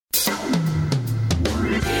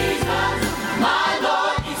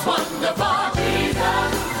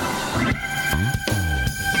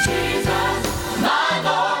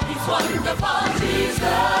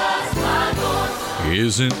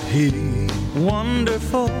Isn't he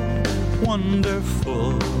wonderful,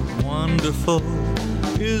 wonderful, wonderful?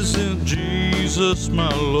 Isn't Jesus my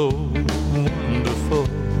Lord wonderful?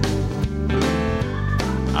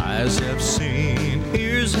 Eyes have seen,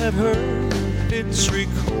 ears have heard, it's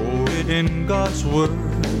recorded in God's Word.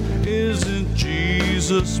 Isn't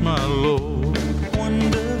Jesus my Lord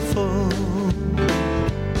wonderful?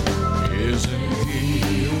 Isn't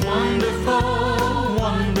he wonderful,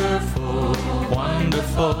 wonderful,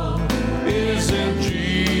 wonderful? Isn't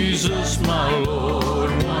Jesus my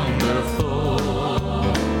Lord wonderful?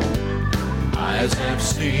 Eyes have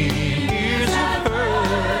seen, ears have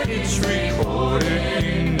heard, it's recorded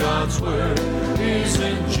in God's Word.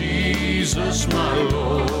 Isn't Jesus my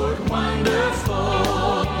Lord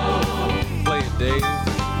wonderful? Play it, Dave.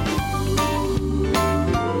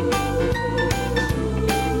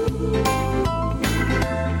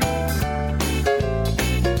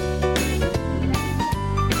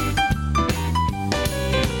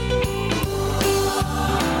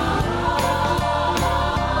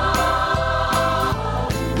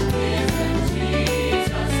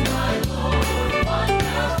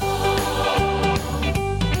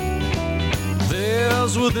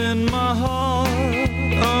 Within my heart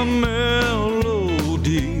a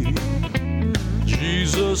melody,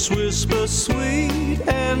 Jesus whispers sweet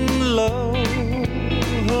and low.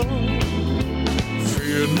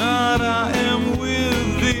 Fear not, I am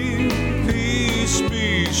with thee, peace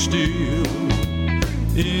be still,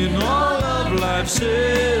 in all of life's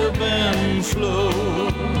ebb and flow.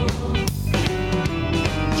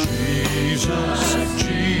 Jesus,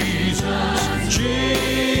 Jesus,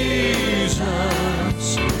 Jesus,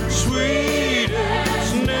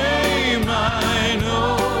 sweetest name I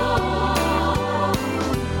know,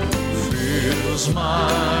 fills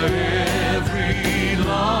my every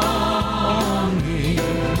longing,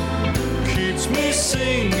 keeps me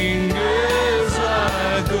singing as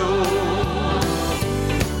I go.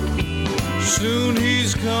 Soon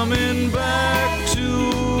he's coming back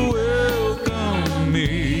to welcome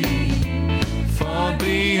me, far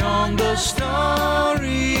beyond the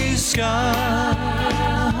starry sky.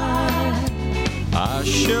 I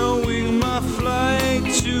shall wing my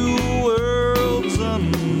flight to worlds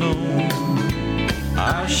unknown.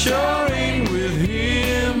 I shall reign with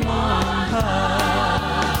him on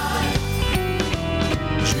high.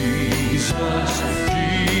 Jesus,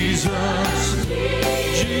 Jesus,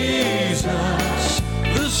 Jesus,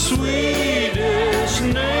 the sweetest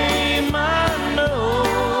name I know.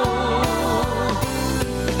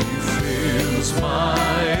 He fills my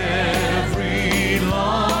every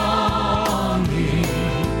longing,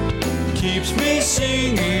 keeps me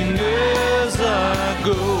singing as I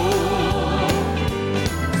go.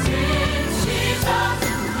 Since Jesus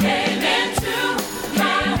came into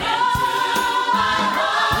my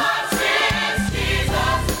heart, since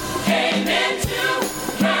Jesus came into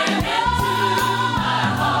my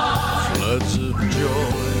heart, Floods of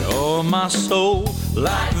joy o'er my soul,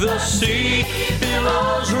 like the sea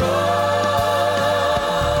billows roll.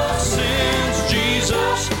 Since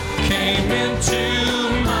Jesus came into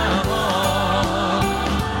my heart,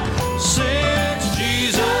 since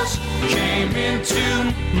Jesus came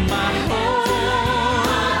into my heart,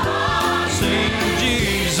 since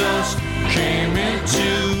Jesus came into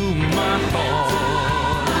my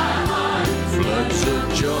heart, floods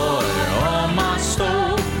of joy on my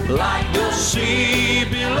soul, like the sea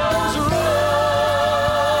billows roll.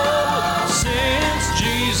 Since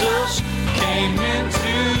Jesus came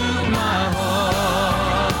into my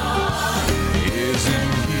heart,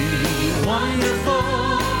 isn't he wonderful,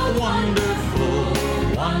 wonderful,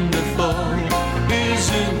 wonderful?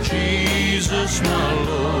 Isn't Jesus my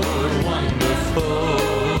Lord wonderful?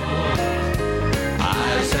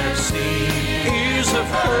 Eyes have seen, ears have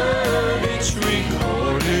heard, it's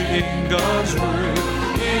recorded in God's Word.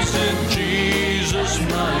 Isn't Jesus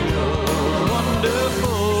my Lord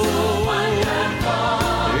wonderful?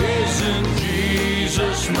 Isn't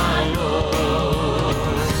Jesus my Lord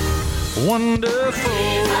wonderful?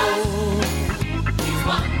 He's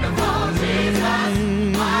wonderful, Jesus,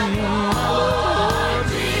 my Lord,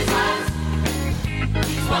 Jesus.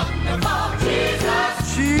 He's wonderful, Jesus, my Lord,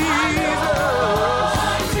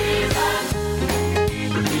 Jesus.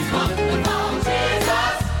 He's wonderful,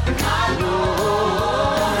 Jesus, my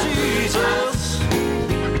Lord, Jesus,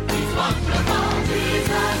 He's wonderful,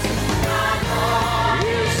 Jesus, my Lord.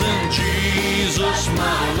 isn't Jesus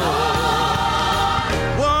my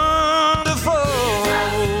Lord wonderful?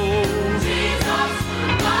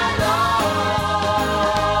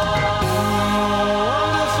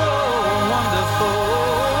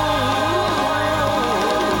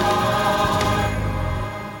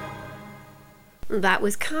 That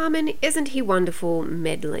was Carmen, Isn't He Wonderful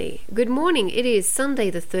medley. Good morning. It is Sunday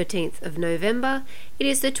the 13th of November. It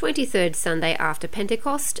is the 23rd Sunday after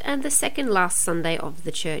Pentecost and the second last Sunday of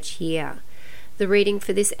the church year. The reading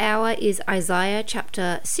for this hour is Isaiah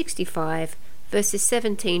chapter 65, verses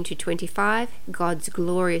 17 to 25, God's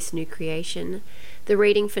glorious new creation. The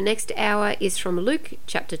reading for next hour is from Luke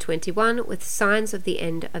chapter 21 with signs of the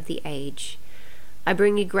end of the age. I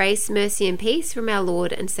bring you grace, mercy and peace from our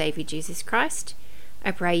Lord and Saviour Jesus Christ. I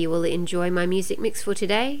pray you will enjoy my music mix for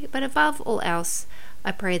today, but above all else,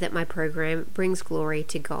 I pray that my program brings glory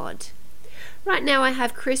to God. Right now I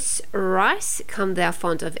have Chris Rice, Come Thou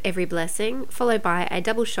Font of Every Blessing, followed by a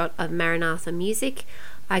double shot of Maranatha music,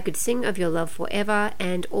 I Could Sing of Your Love Forever,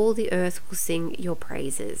 and All the Earth Will Sing Your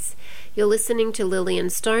Praises. You're listening to Lillian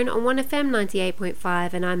Stone on 1FM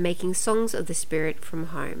 98.5, and I'm making songs of the Spirit from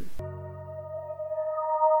home.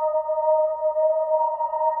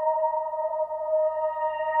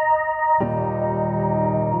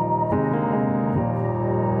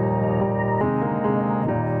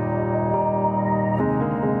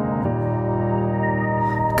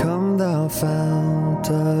 Fount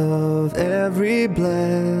of every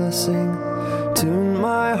blessing, tune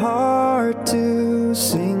my heart to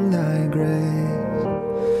sing thy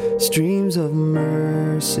grace. Streams of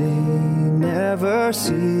mercy never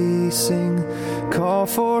ceasing, call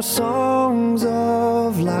for songs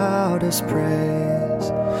of loudest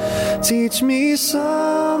praise. Teach me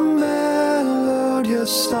some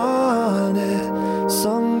melodious sonnet,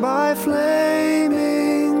 sung by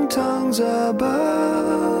flaming tongues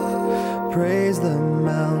above. Praise the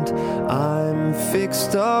mount, I'm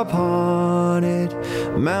fixed upon it,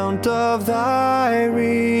 mount of thy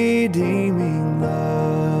redeeming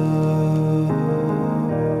love.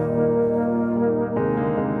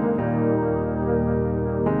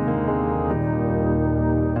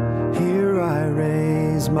 Here I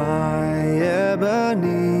raise my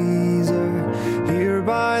Ebenezer, here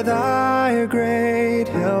by thy great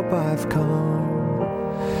help I've come,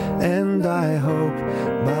 and I hope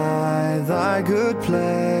by thy good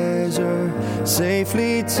pleasure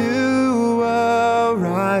safely to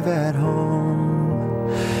arrive at home.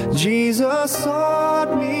 Jesus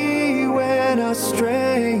sought me when a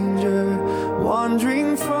stranger,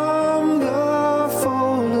 wandering from the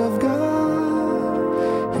fold of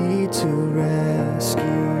God. He to rescue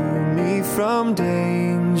me from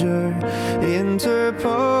danger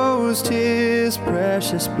interposed his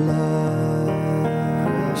precious blood.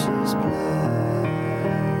 Precious blood.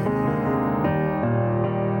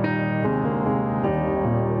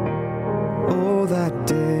 That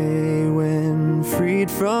day when freed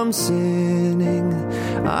from sinning,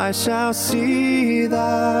 I shall see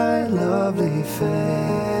thy lovely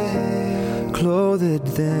face. Clothed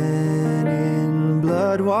then in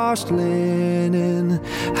blood-washed linen,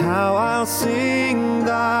 how I'll sing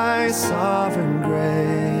thy sovereign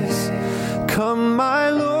grace. Come, my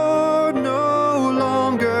Lord, no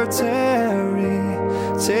longer tarry,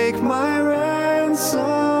 take my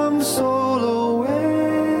ransom soul away.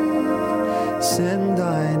 Send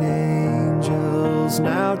thine angels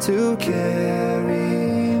now to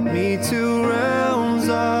carry me to realms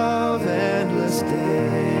of endless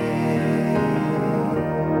day.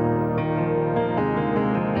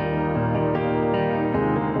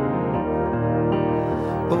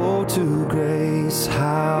 Oh, to grace,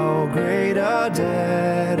 how great a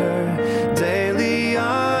debtor daily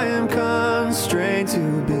I am constrained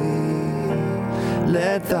to be.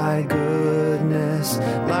 Let thy goodness,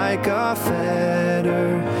 like a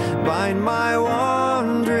fetter, bind my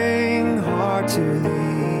wandering heart to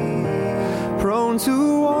thee. Prone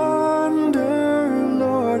to wander,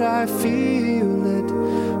 Lord, I feel it.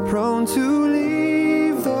 Prone to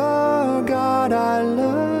leave the God I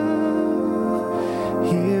love.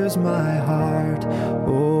 Here's my heart,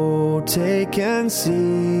 oh, take and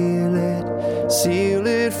seal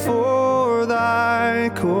it for thy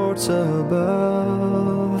courts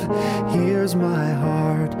above. Here's my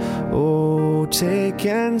heart, oh, take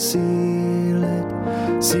and seal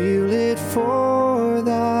it for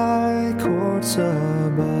thy courts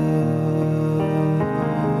above.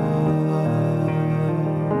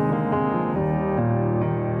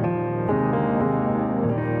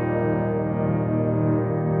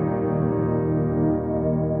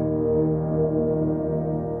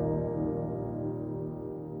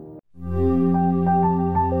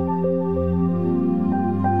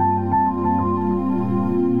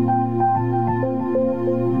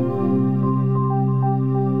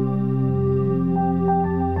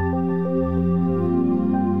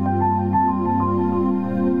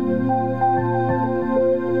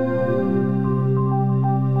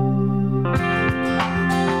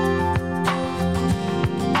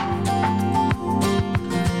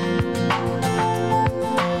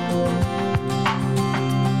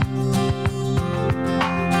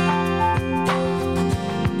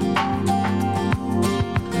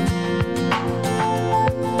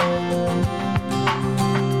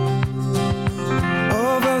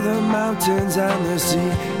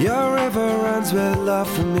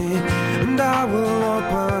 love for me. And I will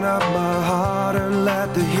open up my heart and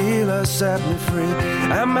let the healer set me free.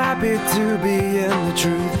 I'm happy to be in the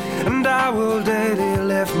truth, and I will daily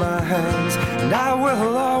lift my hands, and I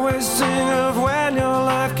will always sing of when your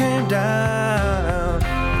life came down.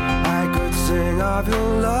 I could sing of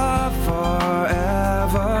your love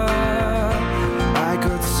forever. I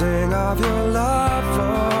could sing of your love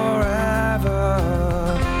forever.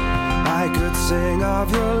 I could sing of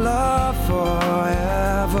your love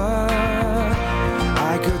forever.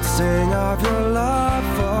 I could sing of your love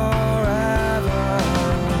forever.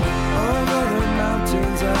 Over the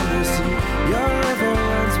mountains and the sea, your river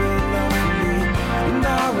runs with love for me. And I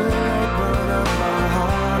will open up my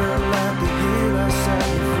heart and let the healer set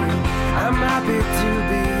me free. I'm happy to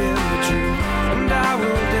be in the truth, and I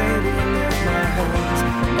will daily lift my hands,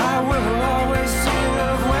 and I will always sing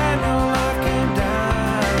of when your life came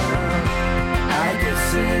down. I could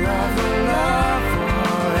sing of your love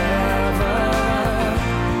forever.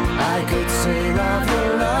 I could sing of your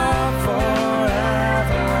love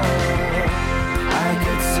forever. I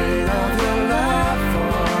could sing of your love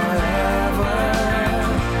forever.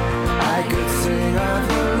 I could sing of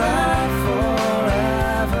your love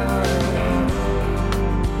forever.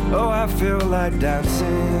 Oh, I feel like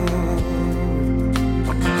dancing.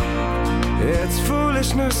 It's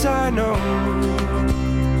foolishness, I know.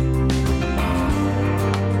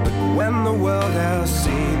 But when the world has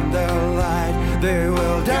seen the light, they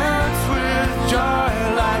will dance with joy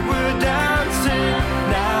like we're dancing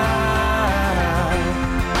now.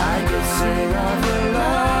 I could sing of your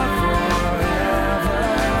love forever.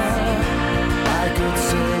 I could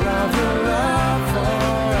sing of your love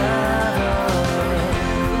forever.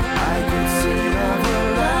 I could sing of your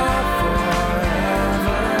love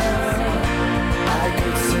forever. I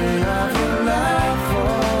could sing of your love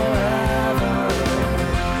forever.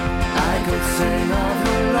 I could sing of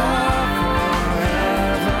your love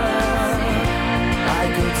forever. I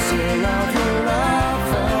could sing of your love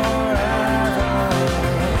forever.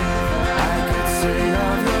 I could sing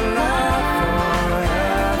of your love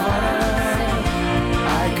forever. I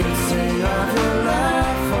could sing of your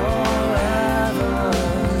love forever.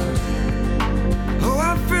 Oh, I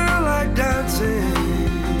feel like dancing.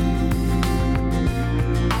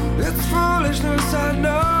 It's foolishness, I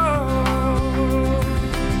know.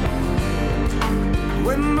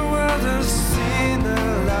 When the world has seen the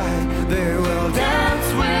light, they will dance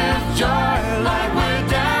with joy like we're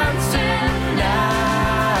dancing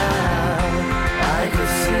now. I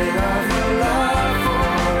could sing of your love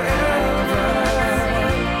forever.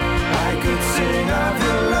 I could sing of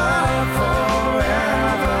your love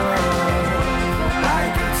forever. I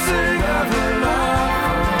could sing of your love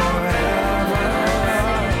forever.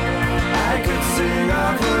 I could sing of your love forever. I could sing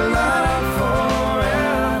of your love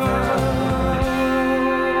forever.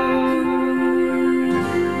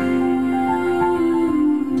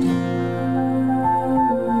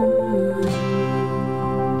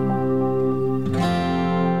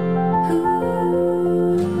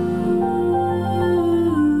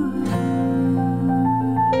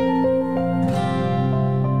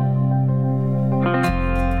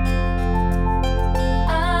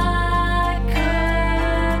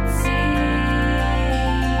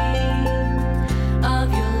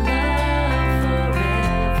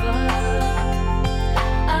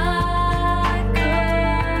 I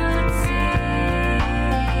could sing.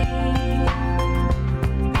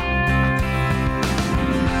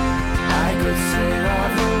 I could sing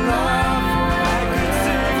of your love. I could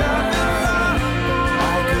sing of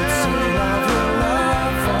your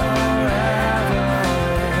love forever.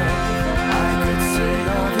 I could sing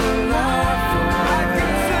of your love forever.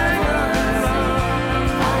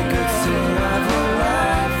 I could sing of your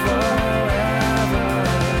love forever.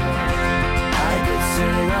 I could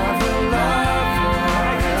sing of your love forever.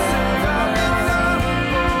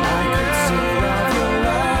 I could sing of your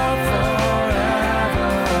love forever.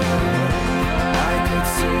 I could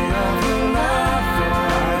sing of your love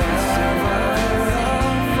forever.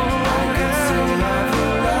 I could sing of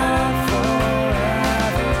your love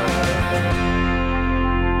forever.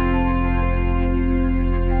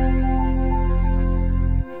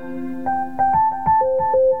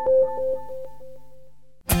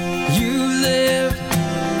 You lived,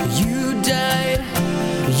 you died,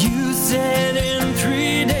 you said in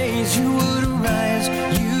 3 days you would rise.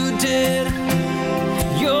 You did,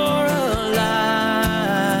 you're alive.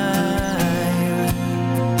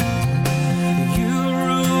 You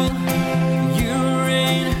rule, you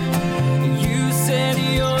reign, you said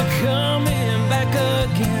you're coming back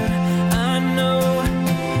again. I know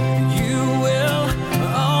you will,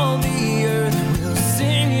 all the earth will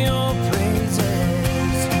sing your praises.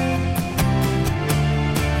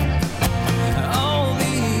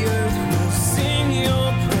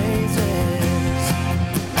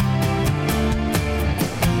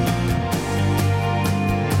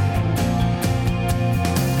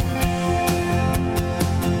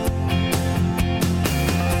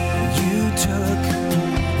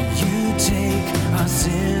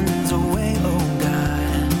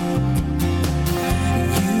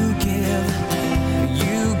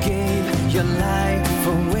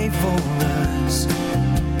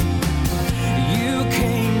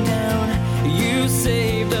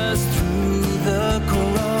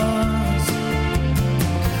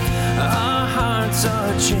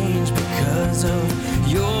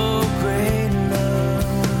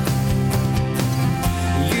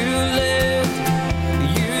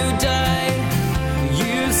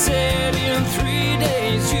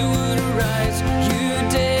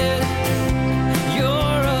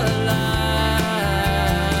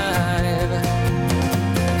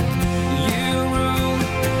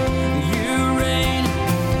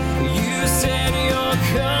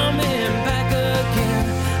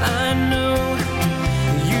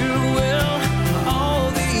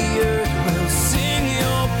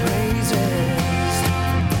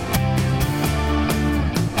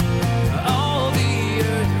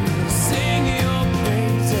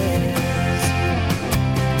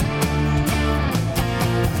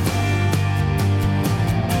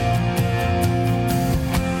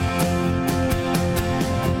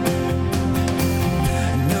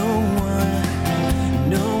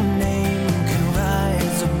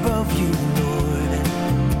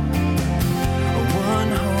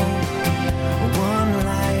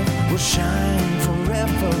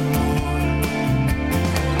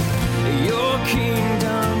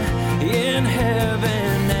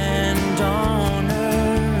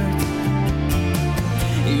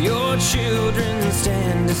 children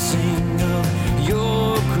stand to sing of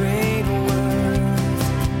your great worth.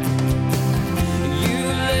 You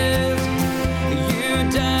lived, you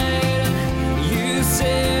died, you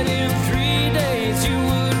said in 3 days you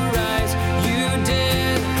would rise. You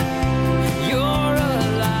did, you're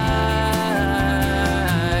alive.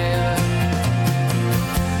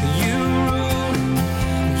 You rule,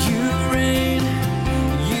 you reign,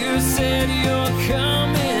 you said you're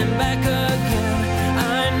coming back again.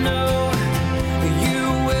 I know you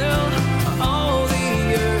will, all the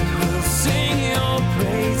earth will sing your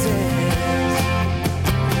praises.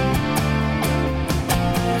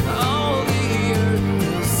 All the earth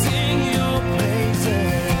will sing your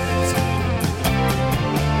praises.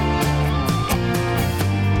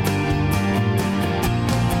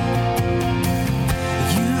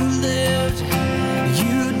 You lived,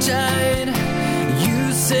 you died, you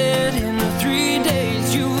said in 3 days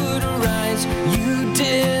you would arise. You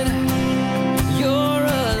did, you're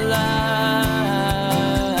alive.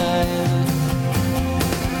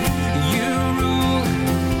 You rule,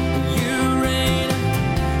 you reign,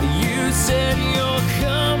 you said you're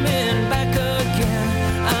coming back again.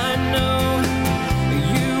 I know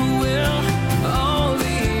you will, all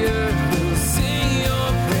the earth will sing your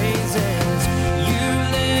praises. You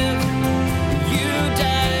lived, you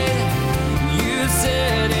died, you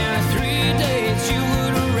said in 3 days you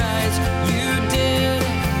would arise. You did,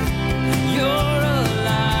 you're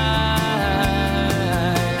alive.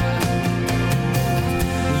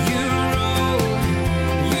 You rule,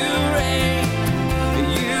 you reign,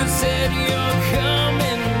 you said you're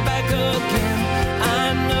coming back again. I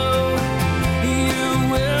know you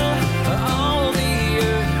will, all the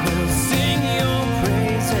earth will sing your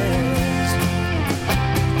praises.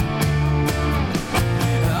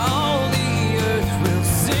 All the earth will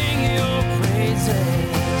sing your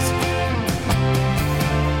praises.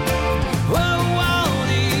 Whoa, all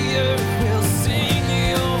the earth will sing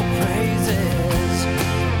your praises.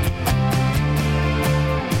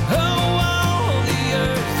 Oh, all the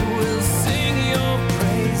earth will sing your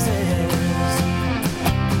praises.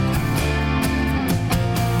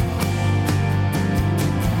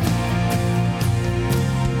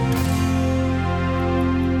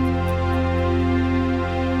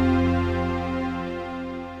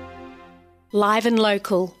 Live and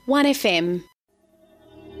local, 1FM.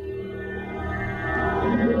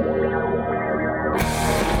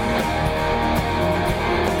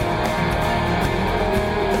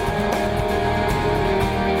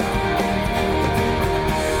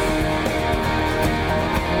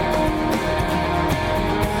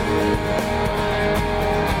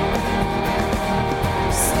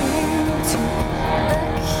 Sing to the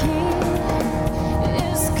King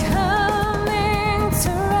is coming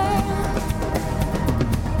to reign.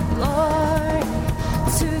 Glory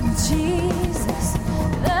to Jesus,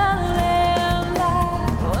 the Lamb that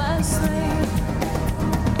was slain.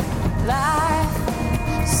 Life,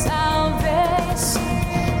 salvation,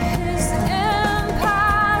 His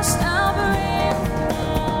empire shall bring.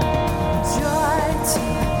 Joy to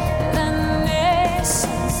the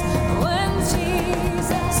nations when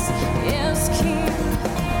Jesus is King.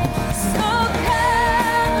 So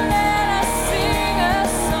come, let us sing a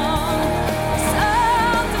song,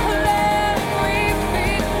 of declaring we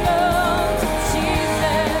belong to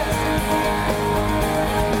Jesus,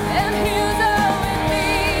 and He'll go with me.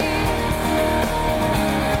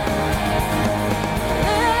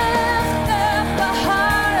 Lift up a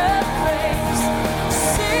heart of praise,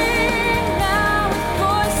 sing now with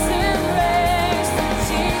voice and raise to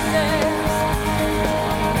Jesus.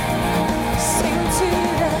 Sing to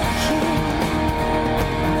the King.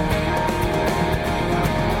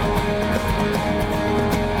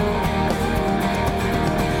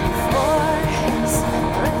 For His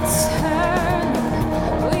return,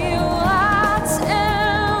 we watch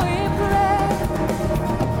and we pray.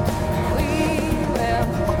 We will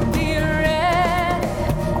be ready at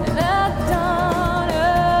the dawn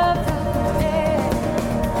of the day.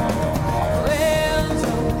 We'll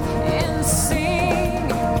go in singing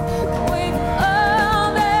with all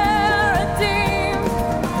their redeemed.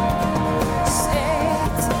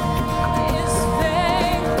 Satan is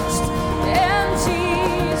vanquished and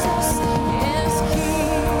Jesus is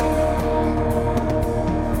King.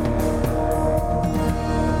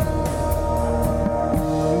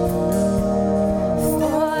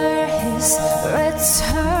 For His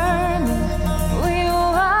return, we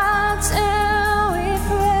watch and we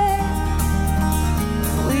pray.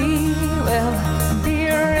 We will be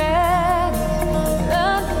ready the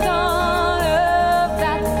dawn of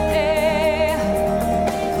that day.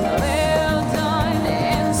 We'll join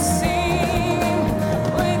in singing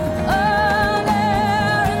with all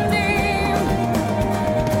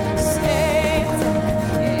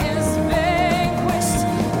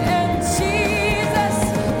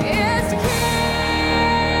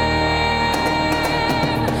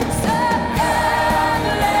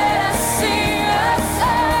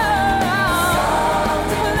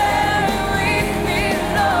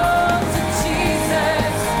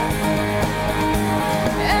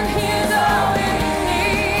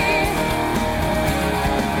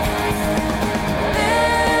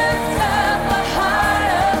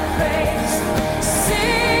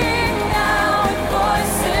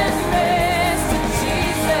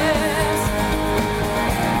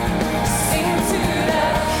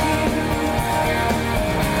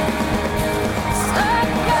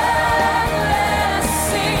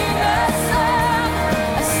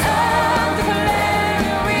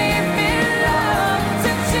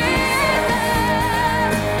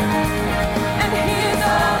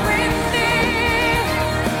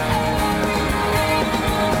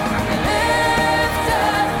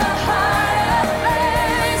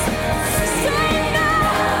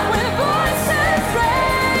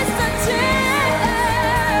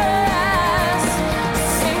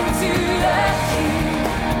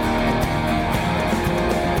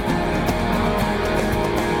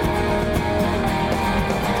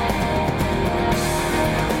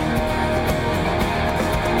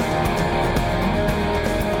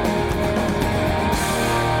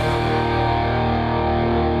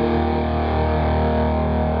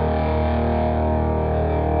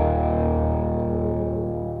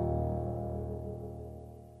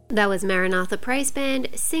That was Maranatha Praise Band,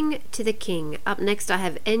 Sing to the King. Up next I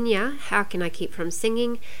have Enya, How Can I Keep From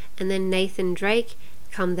Singing? And then Nathan Drake,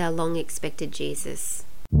 Come Thou Long Expected Jesus.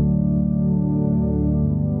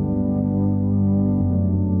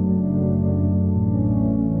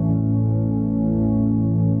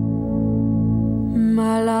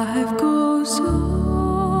 My life goes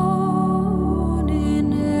on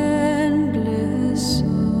in endless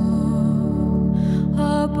song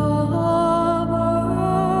above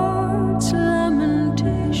earth's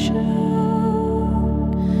lamentation.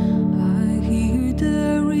 I hear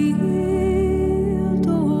the real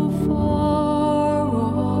though far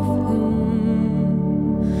off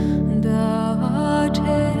hymn, that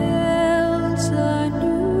tells a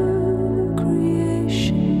new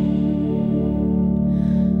creation.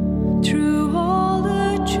 Through all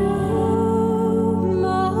the tumult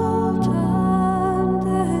and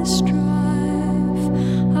the strife,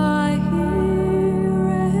 I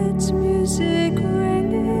hear its music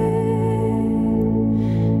ringing.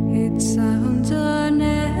 It sounds an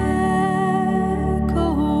echo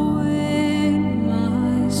in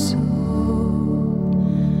my soul.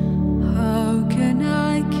 How can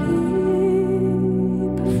I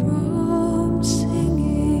keep from singing?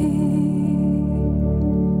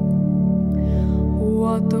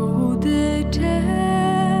 What though the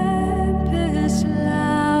tempest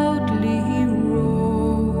loudly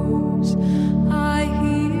roars? I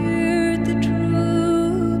hear the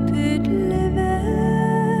truth it liveth,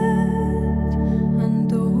 and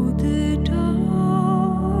though the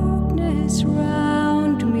darkness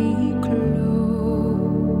round me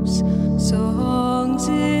close, songs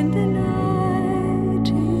in the night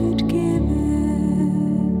it giveth.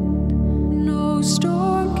 No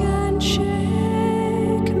storm can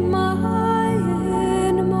shake my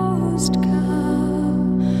inmost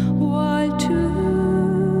calm, while to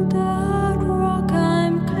that rock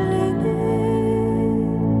I'm clinging,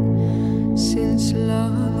 since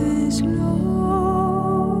love is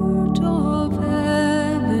Lord of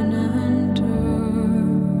heaven and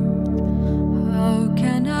earth. How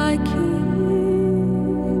can I keep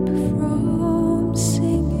from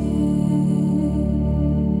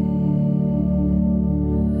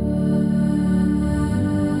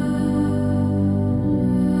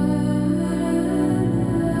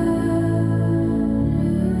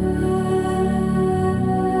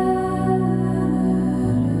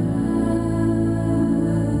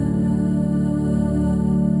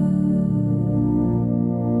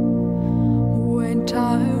when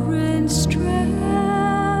tyrants tremble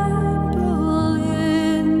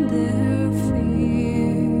in their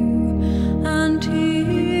fear and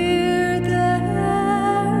hear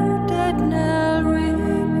their dead knell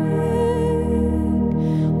ringing,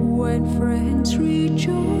 when friends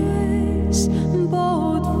rejoice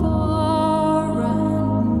both far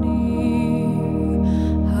and near,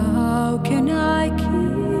 how can I keep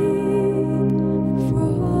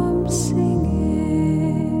from singing?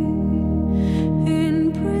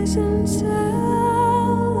 In prison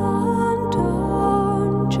cell and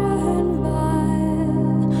dungeon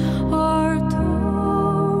vile, our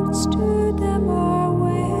thoughts to them are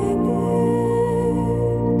winging,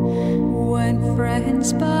 when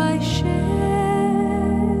friends by shame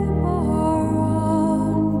are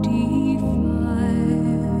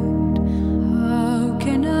undefiled, how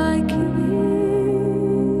can I keep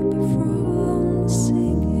from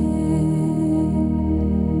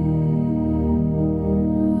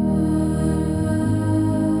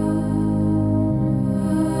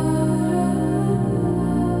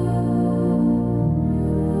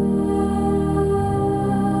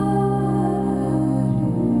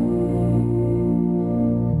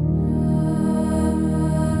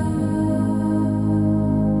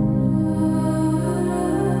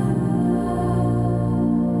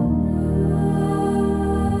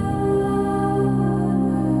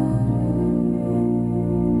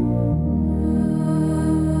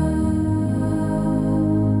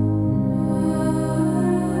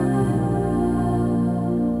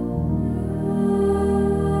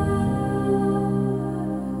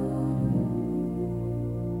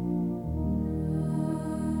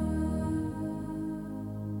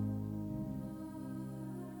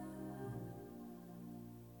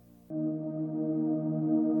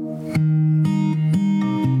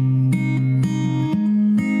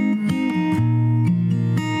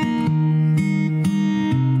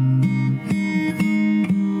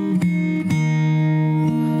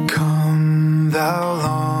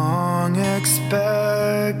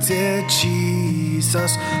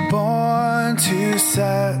Jesus, born to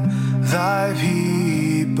set thy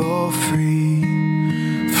people free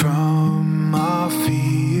from our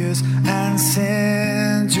fears and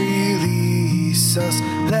sins.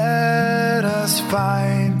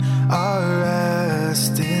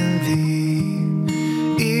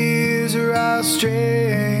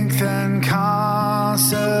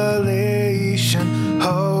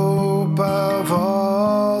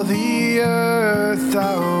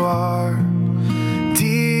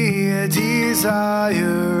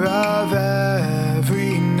 desire of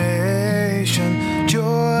every nation,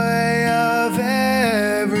 joy of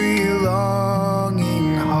every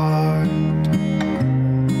longing heart.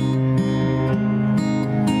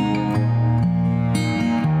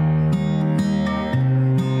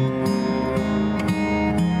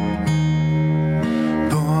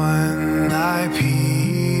 Born thy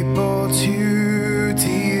people to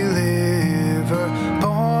deliver,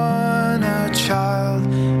 born a child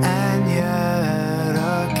and yet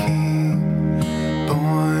a king,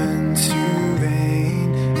 born to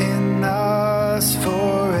reign in us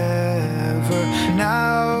forever.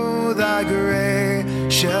 Now thy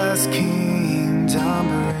gracious kingdom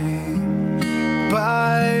bring,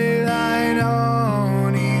 by thine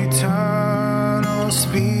own eternal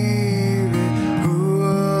Spirit,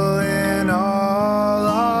 rule in all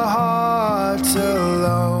our hearts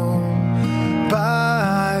alone.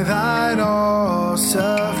 By thine all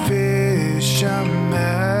sufficient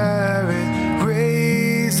merit,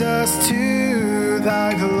 raise us to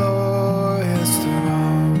thy glorious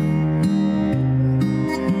throne.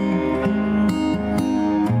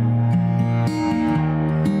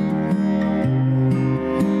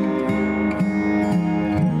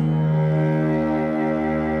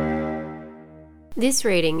 This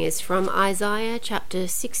reading is from Isaiah chapter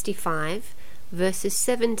 65, verses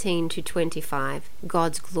 17 to 25,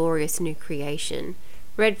 God's glorious new creation,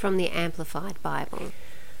 read from the Amplified Bible.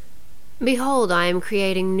 Behold, I am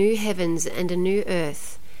creating new heavens and a new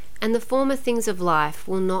earth, and the former things of life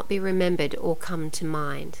will not be remembered or come to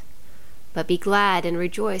mind. But be glad and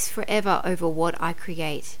rejoice forever over what I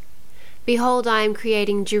create. Behold, I am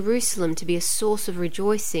creating Jerusalem to be a source of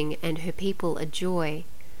rejoicing and her people a joy.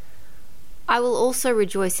 I will also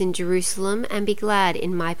rejoice in Jerusalem and be glad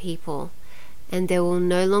in my people, and there will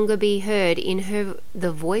no longer be heard in her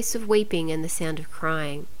the voice of weeping and the sound of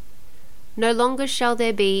crying. No longer shall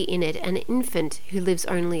there be in it an infant who lives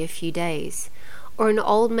only a few days, or an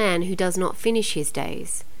old man who does not finish his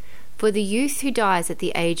days. For the youth who dies at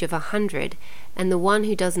the age of 100, and the one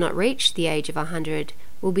who does not reach the age of 100,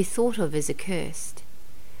 will be thought of as accursed.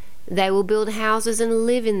 They will build houses and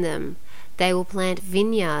live in them. They will plant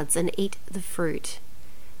vineyards and eat the fruit.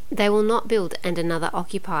 They will not build and another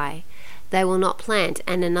occupy. They will not plant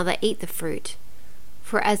and another eat the fruit.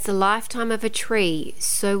 For as the lifetime of a tree,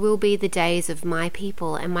 so will be the days of my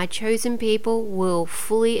people, and my chosen people will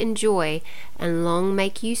fully enjoy and long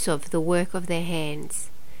make use of the work of their hands.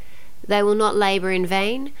 They will not labor in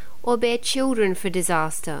vain, or bear children for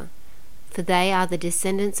disaster, for they are the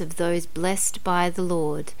descendants of those blessed by the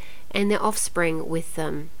Lord, and their offspring with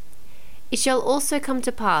them. It shall also come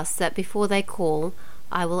to pass that before they call,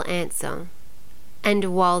 I will answer,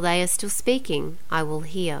 and while they are still speaking, I will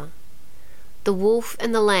hear. The wolf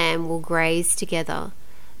and the lamb will graze together.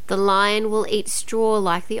 The lion will eat straw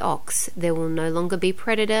like the ox. There will no longer be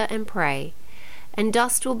predator and prey, and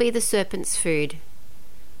dust will be the serpent's food.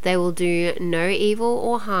 They will do no evil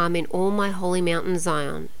or harm in all my holy mountain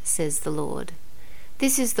Zion, says the Lord.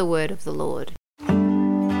 This is the word of the Lord.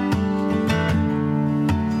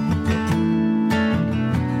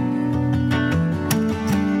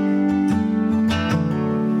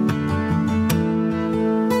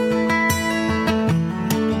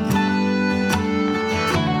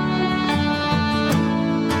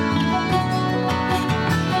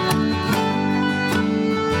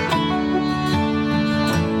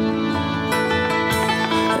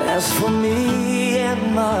 As for me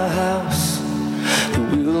and my house,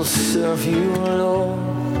 we will serve you, Lord,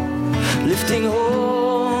 lifting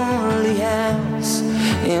holy hands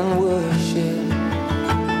in worship.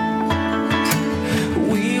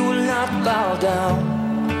 We will not bow down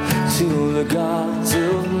to the gods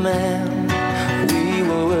of man. We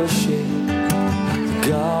will worship the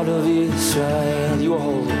God of Israel. You are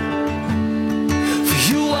holy, for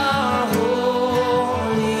you are holy.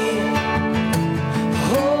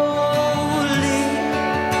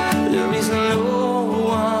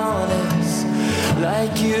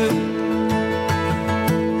 Like you,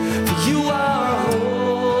 for you are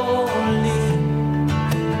holy,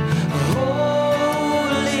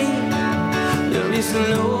 holy. There is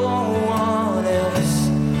no one else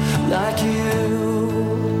like you.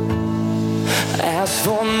 As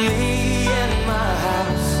for me and my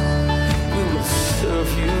house, we will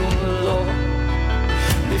serve you, Lord,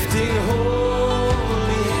 lifting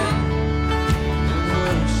holy hands in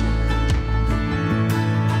worship.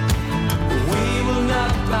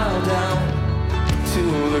 Bow down to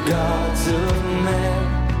the gods of man.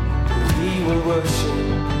 We will worship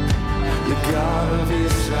the God of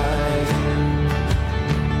Israel.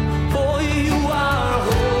 For you are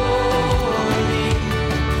holy,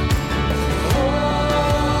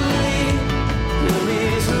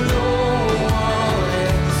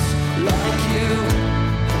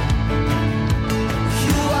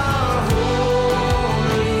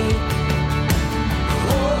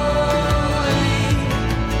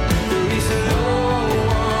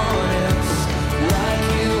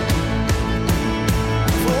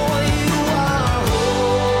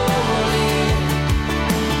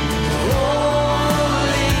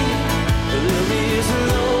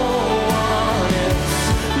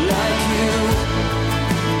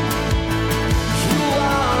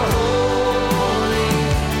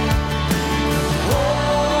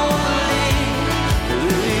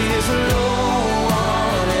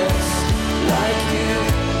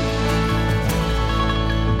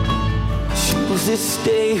 this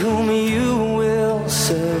day whom you will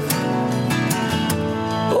serve.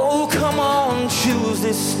 Oh, come on, choose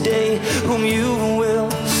this day whom you will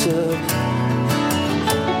serve.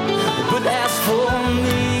 But as for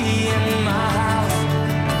me and my house,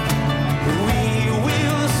 we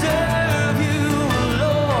will serve you,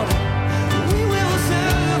 Lord. We will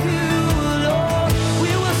serve you, Lord.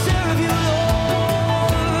 We will serve you,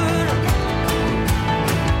 Lord.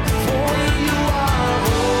 For you are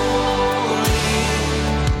holy,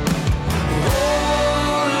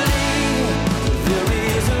 holy. There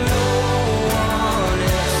is no one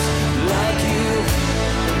else like you.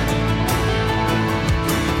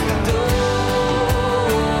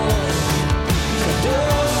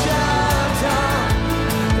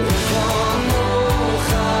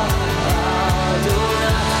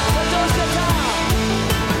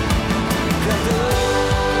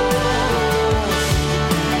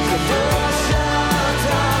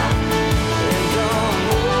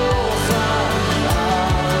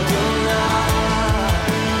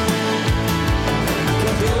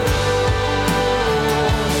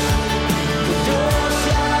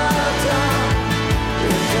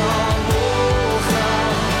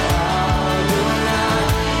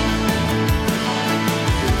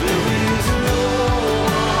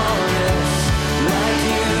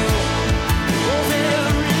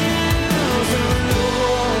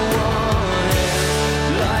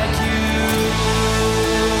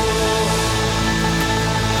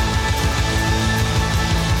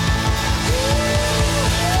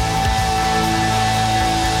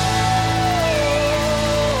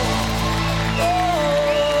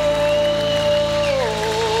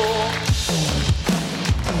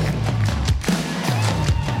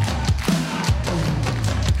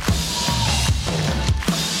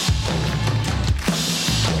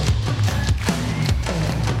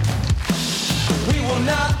 We will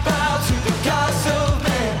not bow to the gods of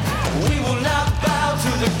man. We will not bow to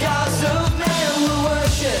the gods of man. We'll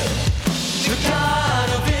worship the God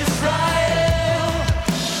of Israel.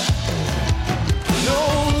 No,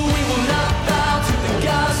 we will not bow to the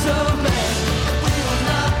gods of man. We will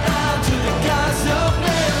not bow to the gods of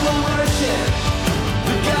man. We'll worship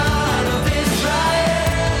the God of Israel.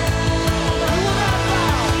 We will not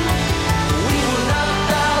bow. We will not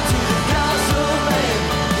bow to the gods of man.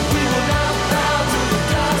 We will not bow to the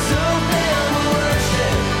gods of man. We'll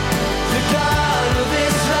worship the God of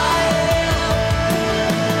Israel.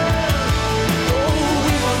 Oh,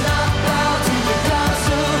 we will not bow to the gods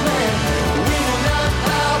of man. We will not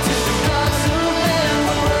bow to the gods of man.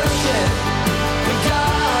 We'll worship the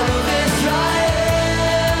God of Israel.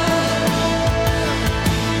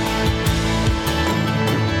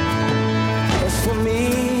 As for me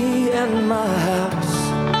and my house,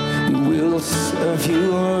 we will serve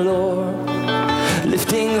you, Lord,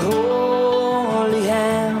 lifting holy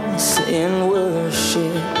hands in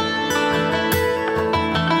worship.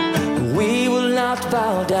 We will not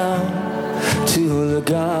bow down to the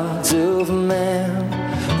gods of man.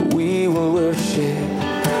 We will worship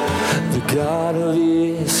the God of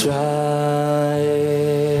Israel.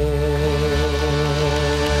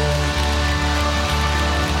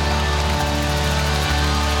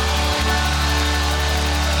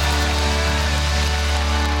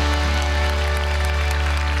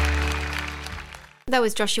 That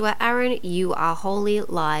was Joshua Aaron, You Are Holy,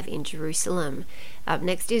 live in Jerusalem. Up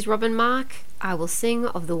next is Robin Mark, I Will Sing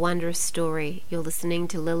of the Wondrous Story. You're listening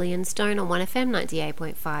to Lillian Stone on 1FM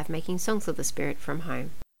 98.5, making songs of the Spirit from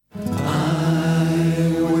home.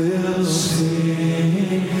 I will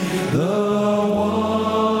sing the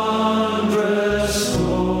wondrous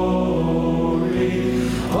story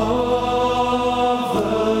of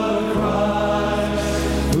the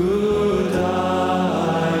Christ who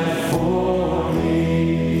died for me.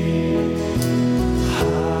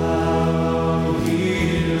 How he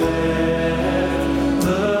left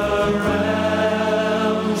the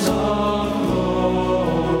realms of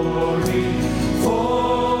glory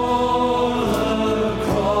for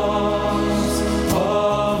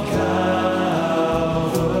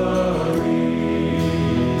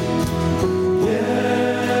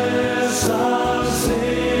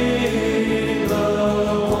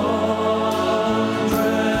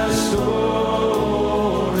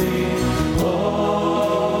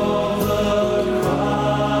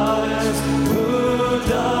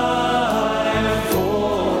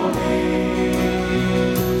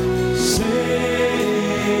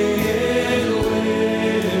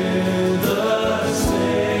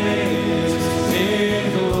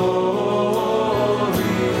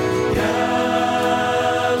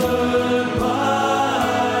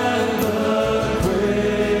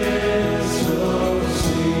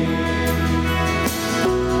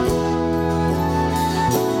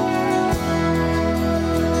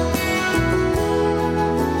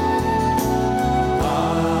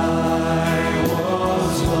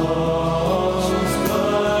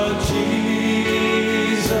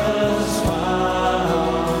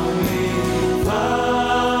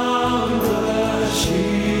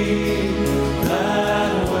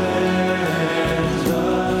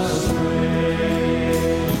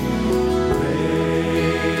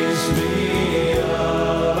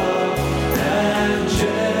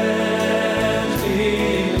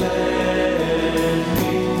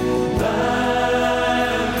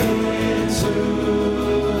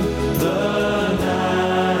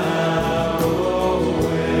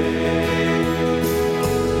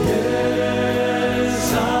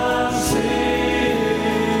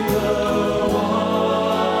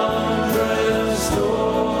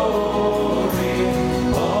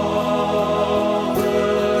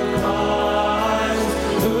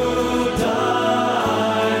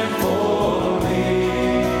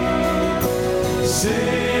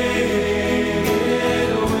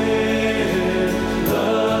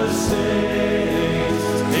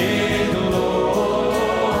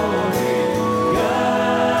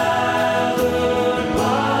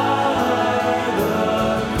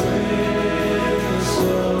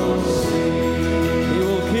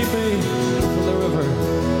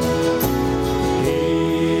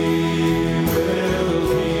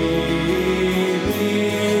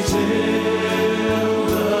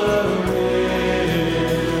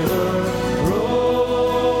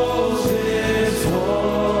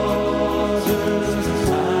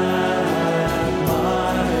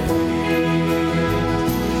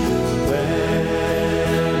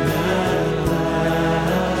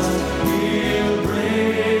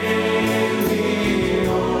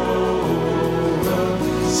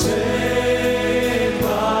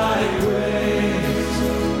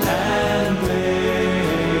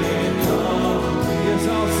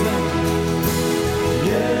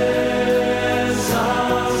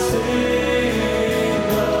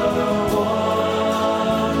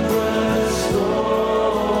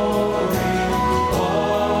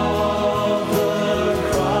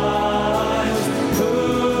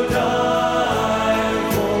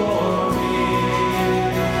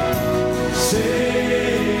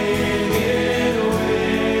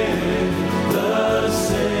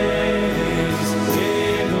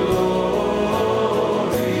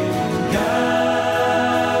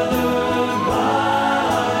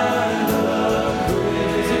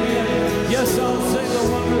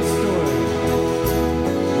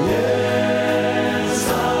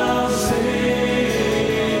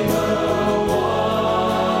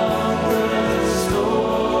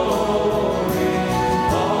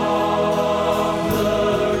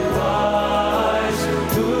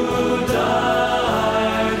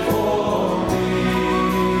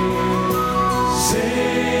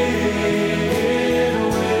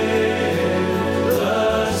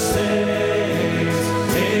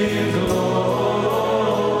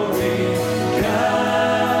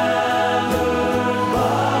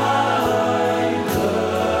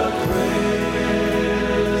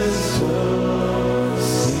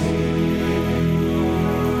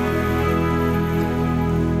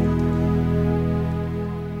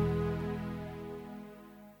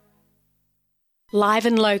Live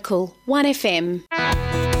and local, 1FM.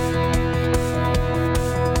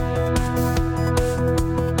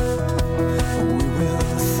 We will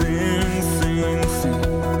sing, sing, sing,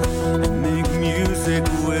 and make music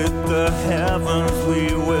with the heavens.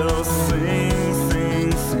 We will sing,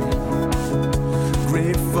 sing, sing.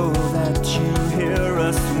 Grateful that you hear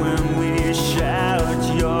us when we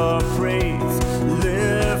shout your praise.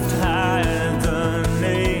 Lift high the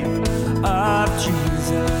name of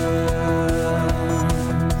Jesus.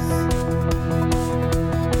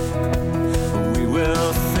 We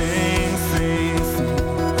will sing, sing, sing,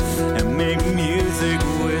 and make music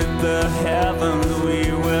with the heavens.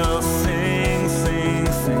 We will sing, sing,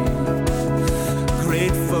 sing.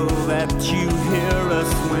 Grateful that you hear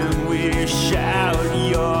us when we shout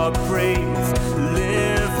your praise.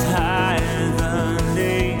 Lift high the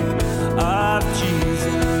name of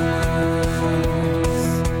Jesus.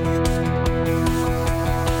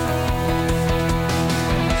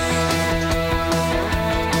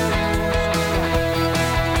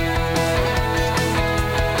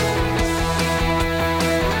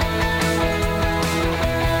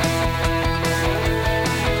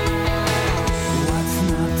 What's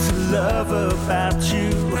not to love about you?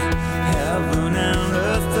 Heaven and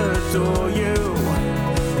earth adore you.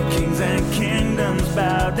 Kings and kingdoms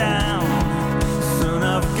bow down. Son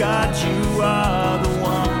of God, you are the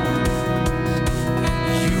one.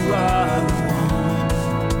 You are the one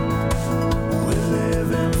we're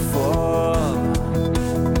living for.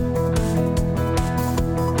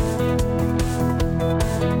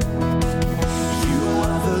 You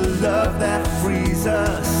are the love that frees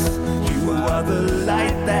us. You are the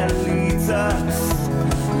light that leads us.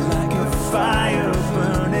 Like a fire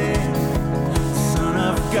burning. Son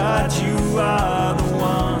of God, you are the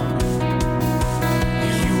one.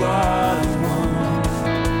 You are the one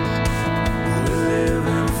we're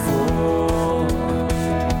living for.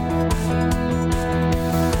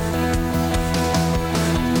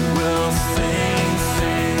 We'll sing,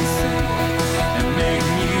 sing, sing, and make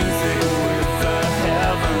music with the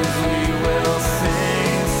heavens. We will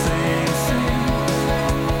sing, sing, sing.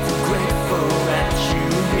 Grateful that you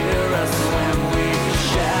hear us when we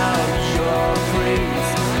shout your praise.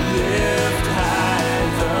 Lift high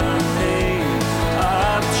the name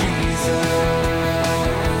of Jesus.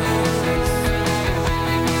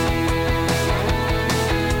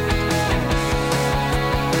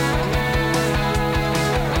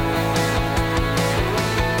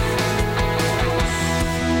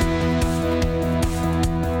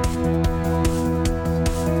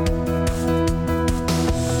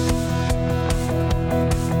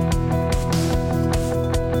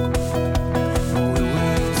 We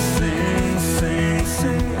will sing, sing,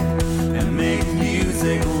 sing, and make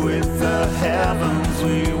music with the heavens.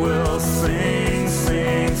 We will sing,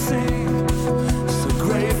 sing, sing. So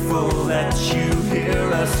grateful that you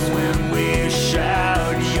hear us when we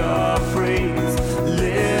shout your praise.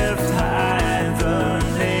 Lift high the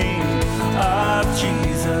name of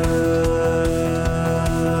Jesus.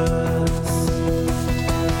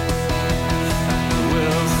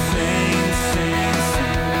 We'll sing, sing,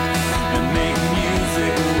 sing, and make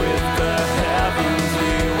music with the heavens.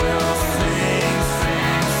 We will sing,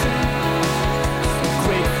 sing, sing.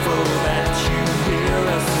 Grateful that you hear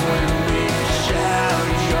us when we shout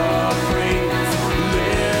your praise.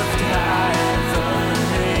 Lift high the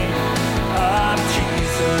name of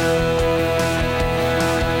Jesus.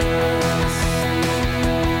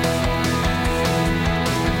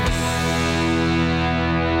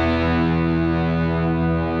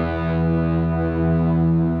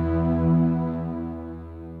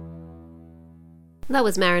 That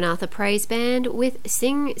was Maranatha Praise Band with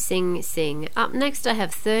Sing, Sing, Sing. Up next I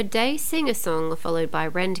have Third Day, Sing a Song, followed by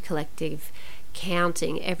Rend Collective,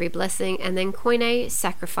 Counting Every Blessing, and then Koine,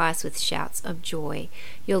 Sacrifice with Shouts of Joy.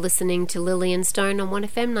 You're listening to Lillian Stone on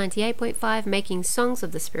 1FM 98.5, making songs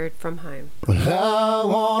of the Spirit from home. Well, I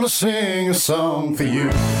want to sing a song for you.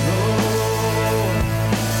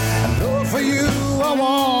 And Lord, for you, I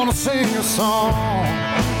want to sing a song.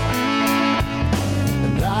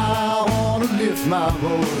 And I want to lift my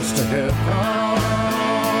voice to heaven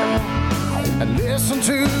and listen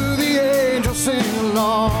to the angels sing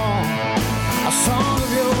along. A song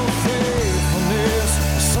of your faithfulness,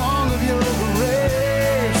 a song of your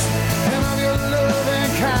grace, and of your love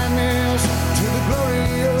and kindness to the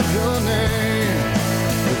glory of your name.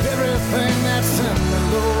 With everything that's in me,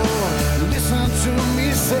 Lord, listen to me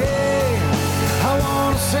say, I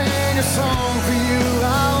want to sing a song for you. I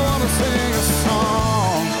want to sing a song.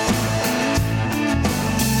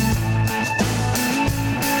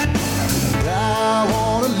 And I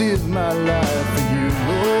want to live my life for you,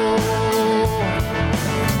 Lord.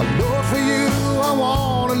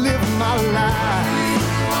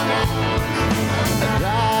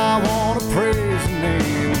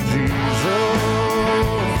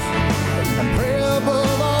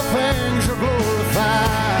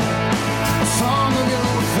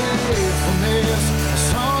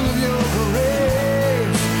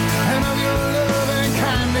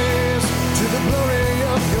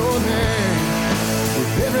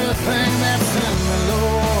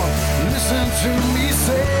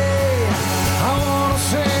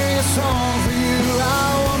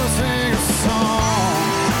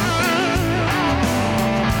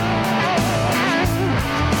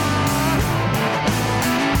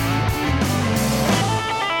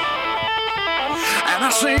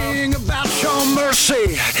 sing about your mercy,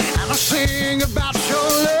 and I sing about your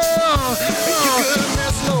love. Your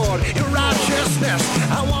goodness, Lord, your righteousness.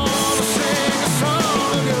 I want to sing a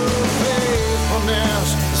song of your faithfulness,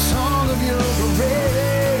 a song of your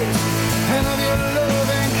grace, and of your love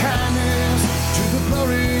and kindness, to the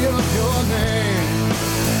glory of your name.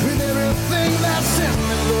 With everything that's in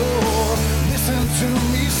me, Lord, listen to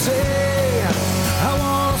me say, I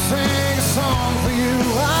want to sing a song for you.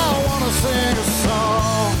 I want to sing a song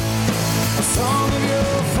of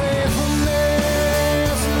your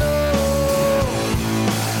faithfulness, Lord,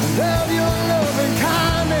 and of your love and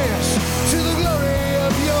kindness, to the glory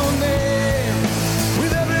of your name.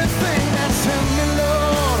 With everything that's in me,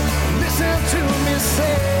 Lord, listen to me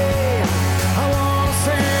say, I want to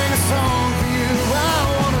sing a song for you. I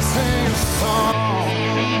want to sing a song.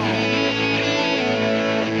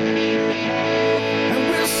 And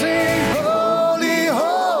we'll sing holy,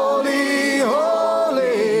 holy,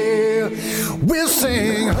 holy. We'll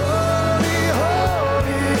sing holy,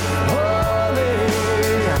 holy, holy.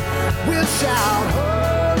 We'll shout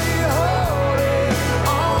holy, holy,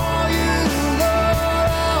 are you Lord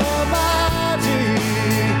Almighty?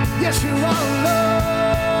 Yes, you are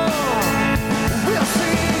Lord. We'll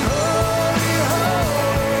sing holy,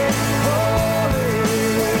 holy, holy.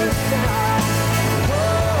 We'll shout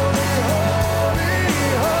holy, holy,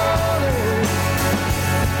 holy.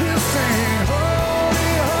 We'll sing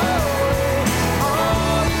holy, holy,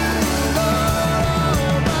 are you Lord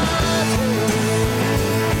Almighty?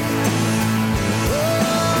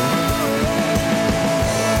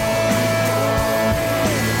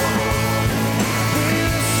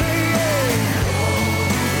 We'll sing,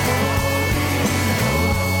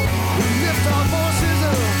 we lift our voices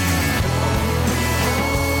up.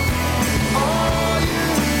 Are you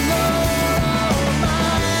Lord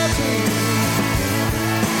Almighty?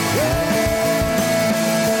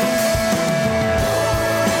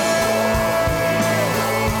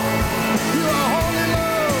 You are holy,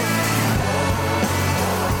 Lord.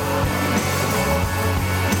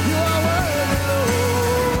 You are worthy, Lord.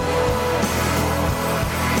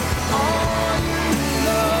 Are you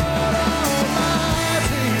Lord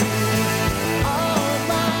Almighty?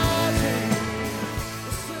 Almighty.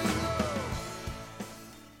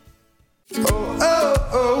 Oh, oh,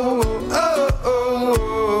 oh, oh, oh,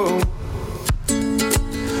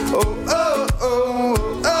 oh, oh,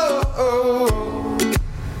 oh, oh, oh.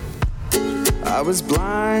 I was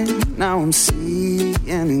blind, now I'm seeing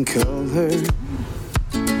in color.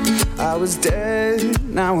 I was dead,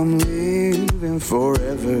 now I'm living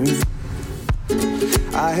forever.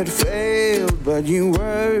 I had failed, but you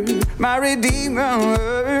were my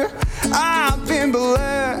redeemer. I've been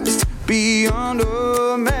blessed beyond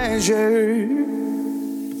a measure.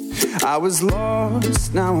 I was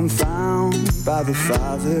lost, now I'm found by the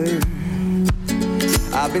Father.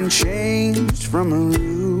 I've been changed from a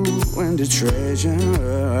ruin to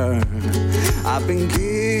treasure. I've been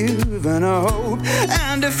given a hope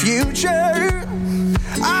and a future.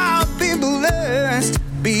 I've been blessed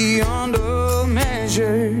beyond a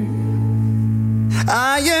measure.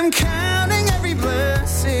 I am counting every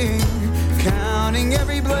blessing, counting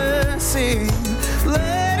every blessing,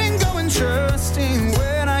 letting go and trusting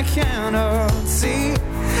when I cannot see.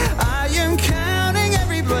 I am counting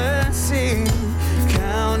every blessing,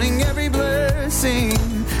 counting every blessing.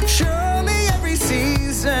 Surely every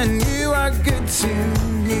season you are good to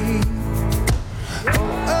me. Oh,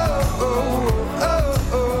 oh, oh, oh,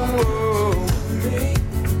 oh, oh.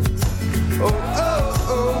 Oh, oh,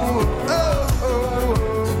 oh, oh,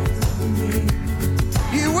 oh.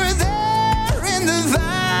 You were there in the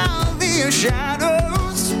valley of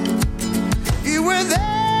shadows. You were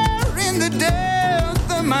there in the depth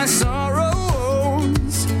of my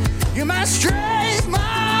sorrows. You're my strength,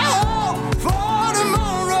 my hope for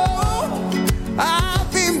tomorrow. I've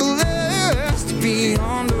been blessed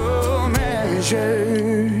beyond a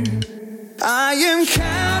measure. I am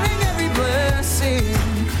counting every blessing,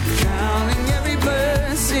 counting every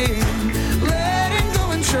blessing, letting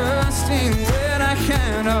go and trusting when I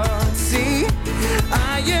cannot see.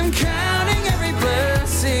 I am counting every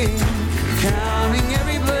blessing, counting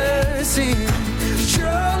every blessing.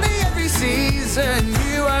 Surely every season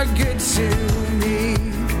you are good to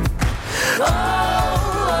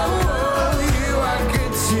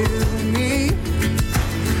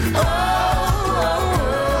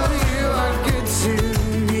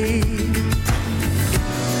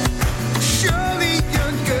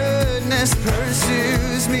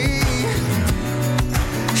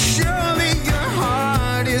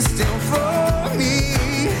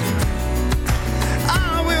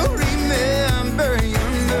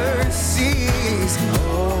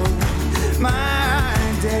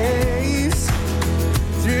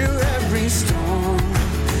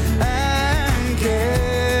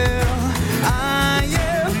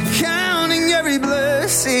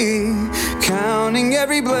mercy, counting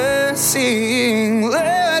every blessing,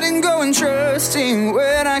 letting go and trusting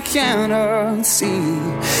when I cannot see.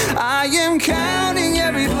 I am counting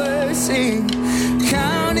every blessing,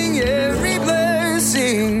 counting every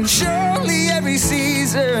blessing. Surely every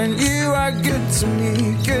season you are good to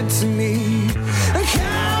me, good to me. I'm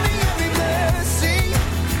counting every blessing,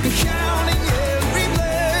 counting every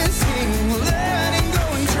blessing, letting go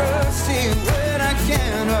and trusting when I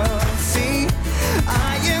cannot see.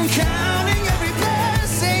 I am counting every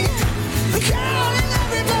blessing, counting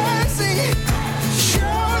every blessing.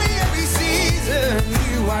 Surely every season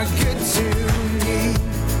you are good to me.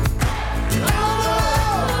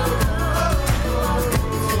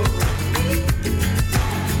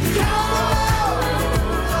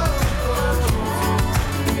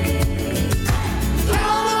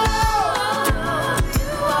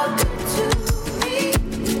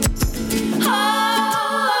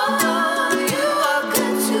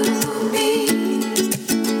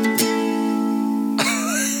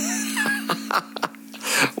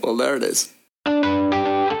 Well, there it is. The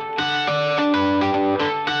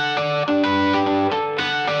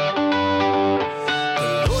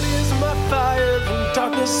Lord is my fire in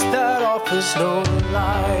darkness that offers no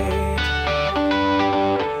light.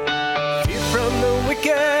 Fear from the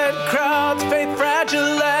wicked crowds, faith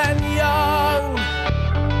fragile and young.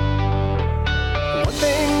 One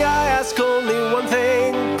thing I ask, only one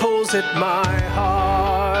thing pulls at my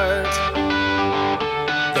heart.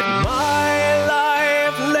 That my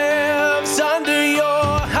life lives under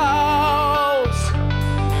your house.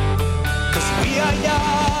 'Cause we are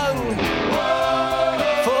young,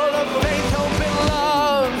 full of faith, hope, and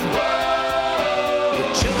love.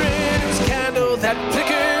 We're children whose candle that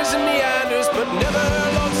flickers and meanders, but never,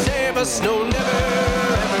 Lord, save us, no, never,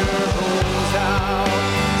 ever goes out.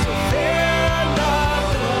 So fear not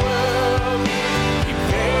the world, be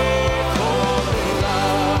faithful in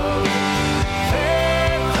love,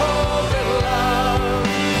 faithful in love,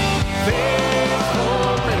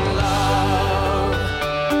 faithful in love.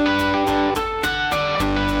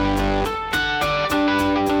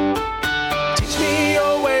 Teach me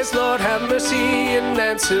your ways, Lord, have mercy and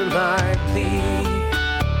answer my plea.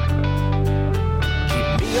 Keep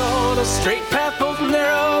me on a straight path, both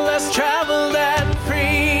narrow, less traveled and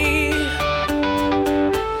free.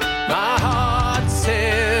 My heart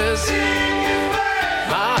says,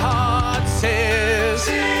 my heart says,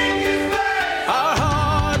 our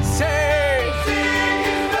hearts say,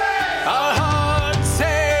 our hearts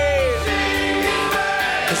say,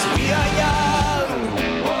 'cause we are young,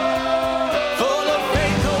 full of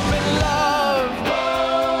faith, hope, and love.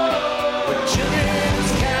 We're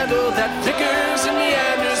children's candle that flickers and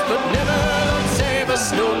meanders, but never, Lord, save us,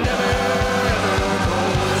 no, never, ever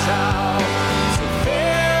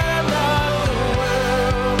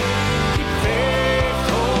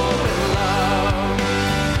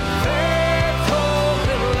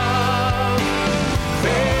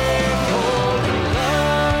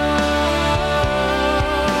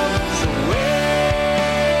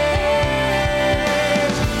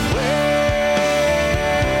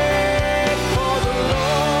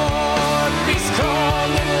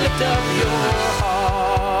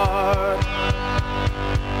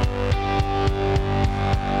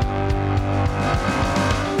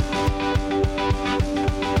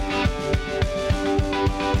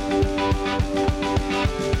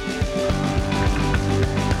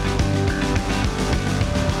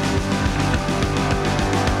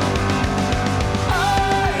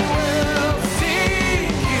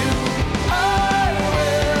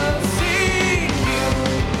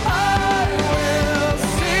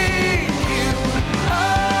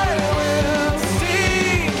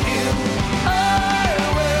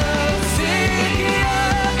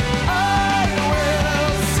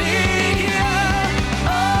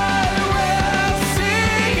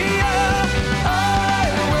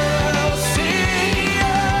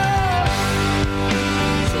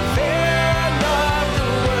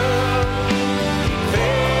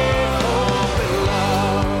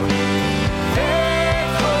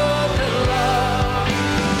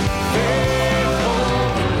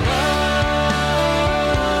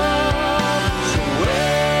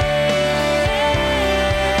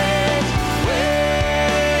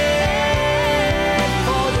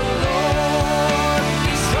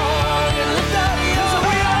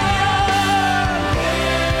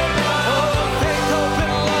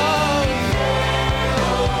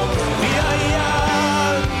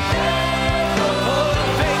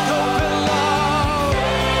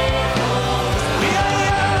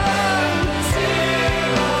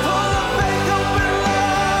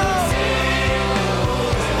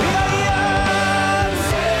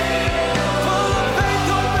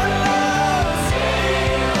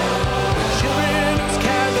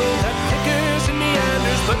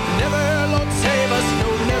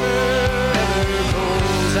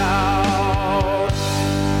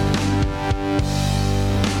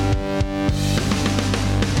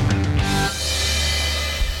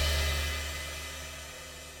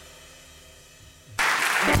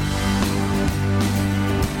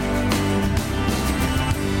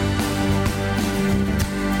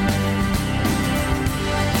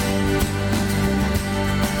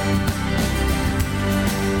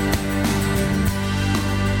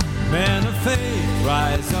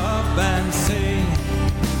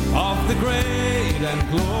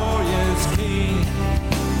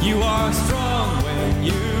are strong when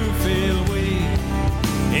you feel weak.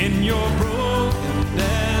 In your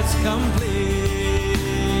brokenness complete.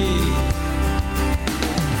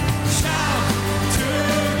 Shout to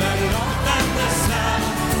the north and the south.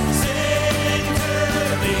 Sing to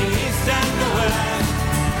the east and the west.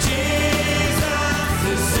 Jesus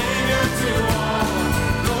is Savior to all.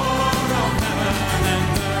 Lord of heaven and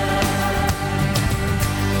earth.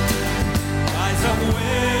 Rise up,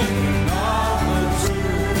 wind of the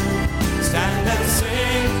truth. Stand and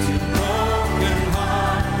sing to broken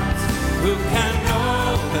hearts. Who can know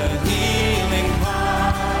the healing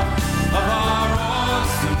power of our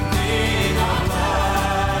awesome King of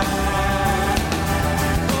love?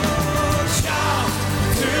 Oh, shout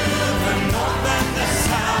to the north and the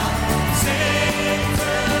south. Sing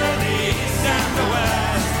to the east and the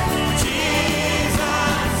west.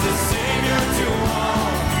 Jesus is Savior to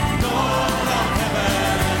all. Lord of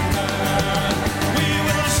heaven and earth. We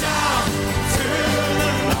will shout to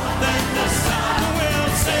the north and the south. We'll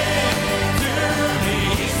sing to the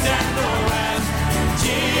east and the west.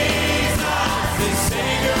 Jesus is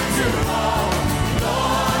Savior to all.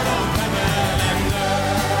 Lord of heaven and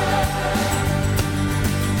earth.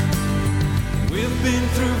 We've been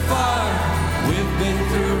through fire, we've been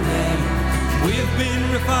through rain. We've been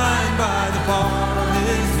refined by the power of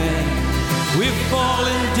His name. We've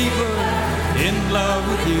fallen deeper in love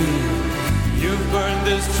with you. You've burned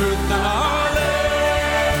this truth on our lips.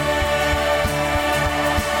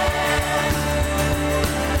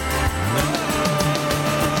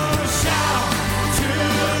 Shout to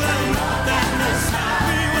the north and the south.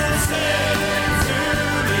 We will sing to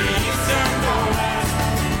the east and the west.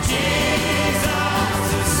 Jesus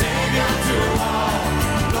is Savior to all.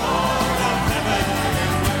 Lord of heaven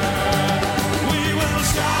and earth. We will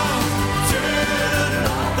shout to the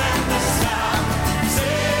north and the south.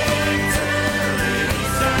 Sing to the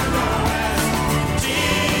east and the west.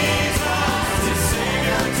 Jesus is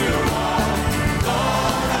Savior to all.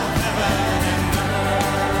 Lord of heaven and earth.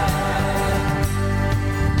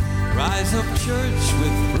 Rise up, church,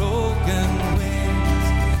 with broken wings.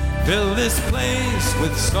 Fill this place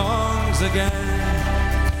with songs again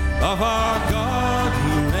of our God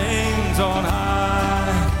who reigns on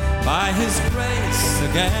high. By His grace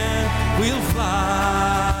again we'll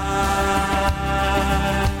fly.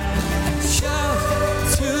 Shout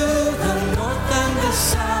to the north and the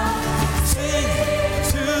south. Sing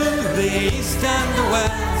to the east and the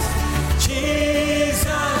west.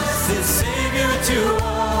 Jesus is Savior to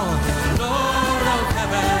all. Lord of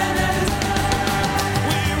heaven and earth.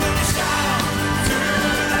 We will shout to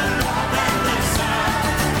the north and the south.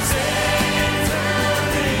 Sing to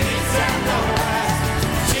the east and the west.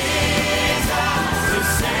 Jesus is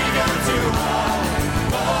Savior to all.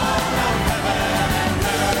 Lord of heaven and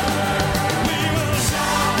earth. We will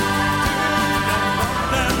shout to the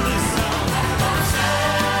north and the south. Sing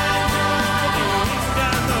to the east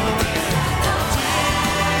and the west. Jesus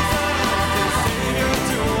is Savior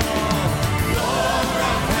to all. Lord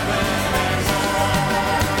of heaven and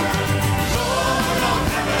earth. Lord of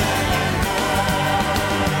heaven and earth.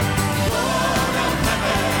 Lord of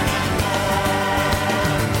heaven and earth.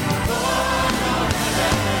 Lord of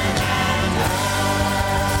heaven and earth.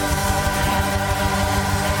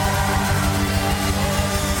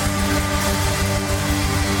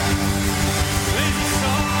 Raise a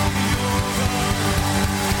song to your God.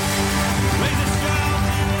 Raise a shout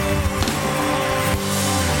to your God.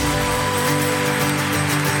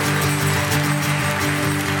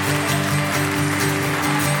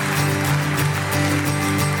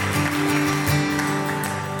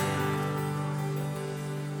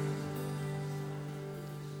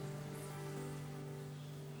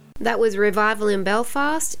 That was Revival in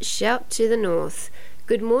Belfast, Shout to the North.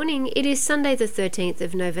 Good morning. It is Sunday the 13th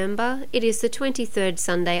of November. It is the 23rd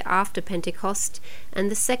Sunday after Pentecost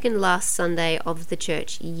and the second last Sunday of the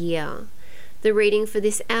church year. The reading for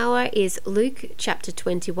this hour is Luke chapter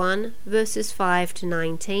 21, verses 5 to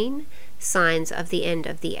 19, Signs of the End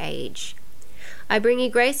of the Age. I bring you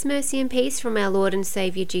grace, mercy, and peace from our Lord and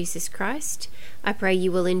Saviour Jesus Christ. I pray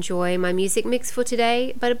you will enjoy my music mix for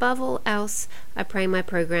today, but above all else, I pray my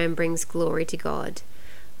program brings glory to God.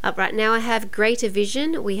 Up right now I have Greater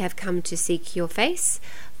Vision, We Have Come to Seek Your Face,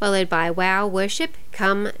 followed by Wow Worship,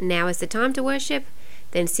 Come, Now is the Time to Worship,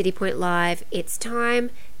 then City Point Live, It's Time,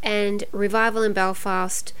 and Revival in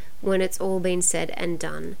Belfast, When It's All Been Said and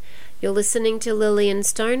Done. You're listening to Lillian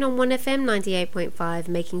Stone on 1FM 98.5,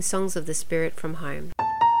 making songs of the Spirit from home.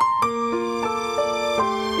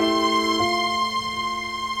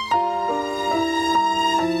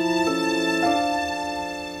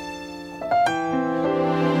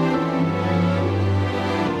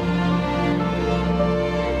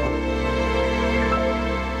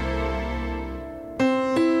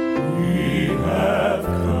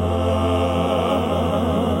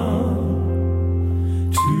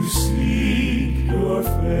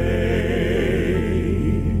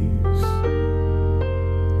 face.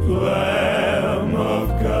 Lamb of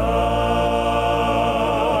God,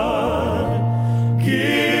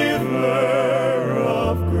 giver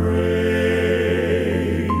of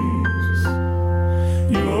grace,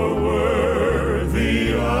 you're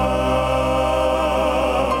worthy of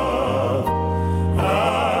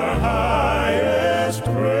our highest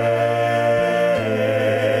praise.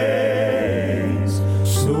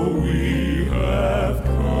 So we have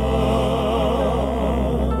come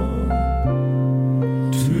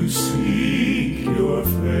to seek your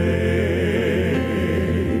face.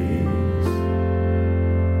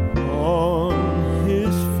 On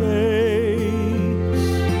his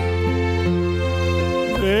face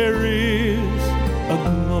there is a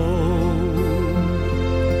glow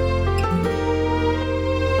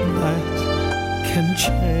that can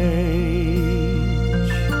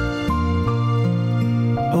change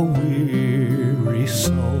a weary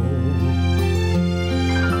soul.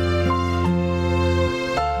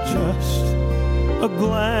 Just a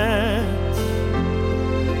glance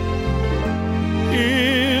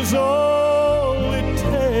is all it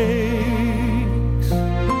takes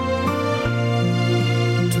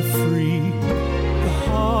to free the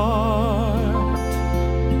heart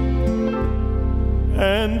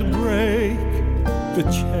and break the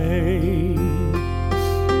chains.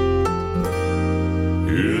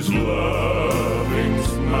 His loving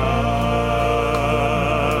smile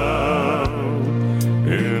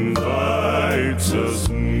invites us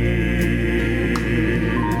near,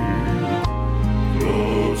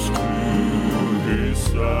 close to his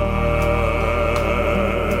side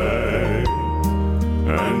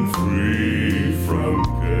and free from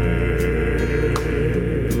care.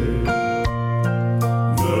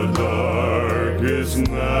 The darkest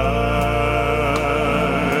night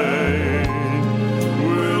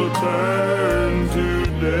will turn to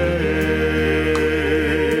day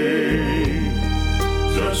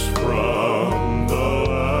just from the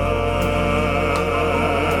light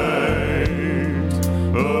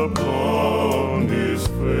upon his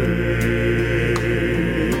face.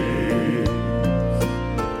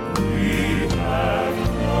 We have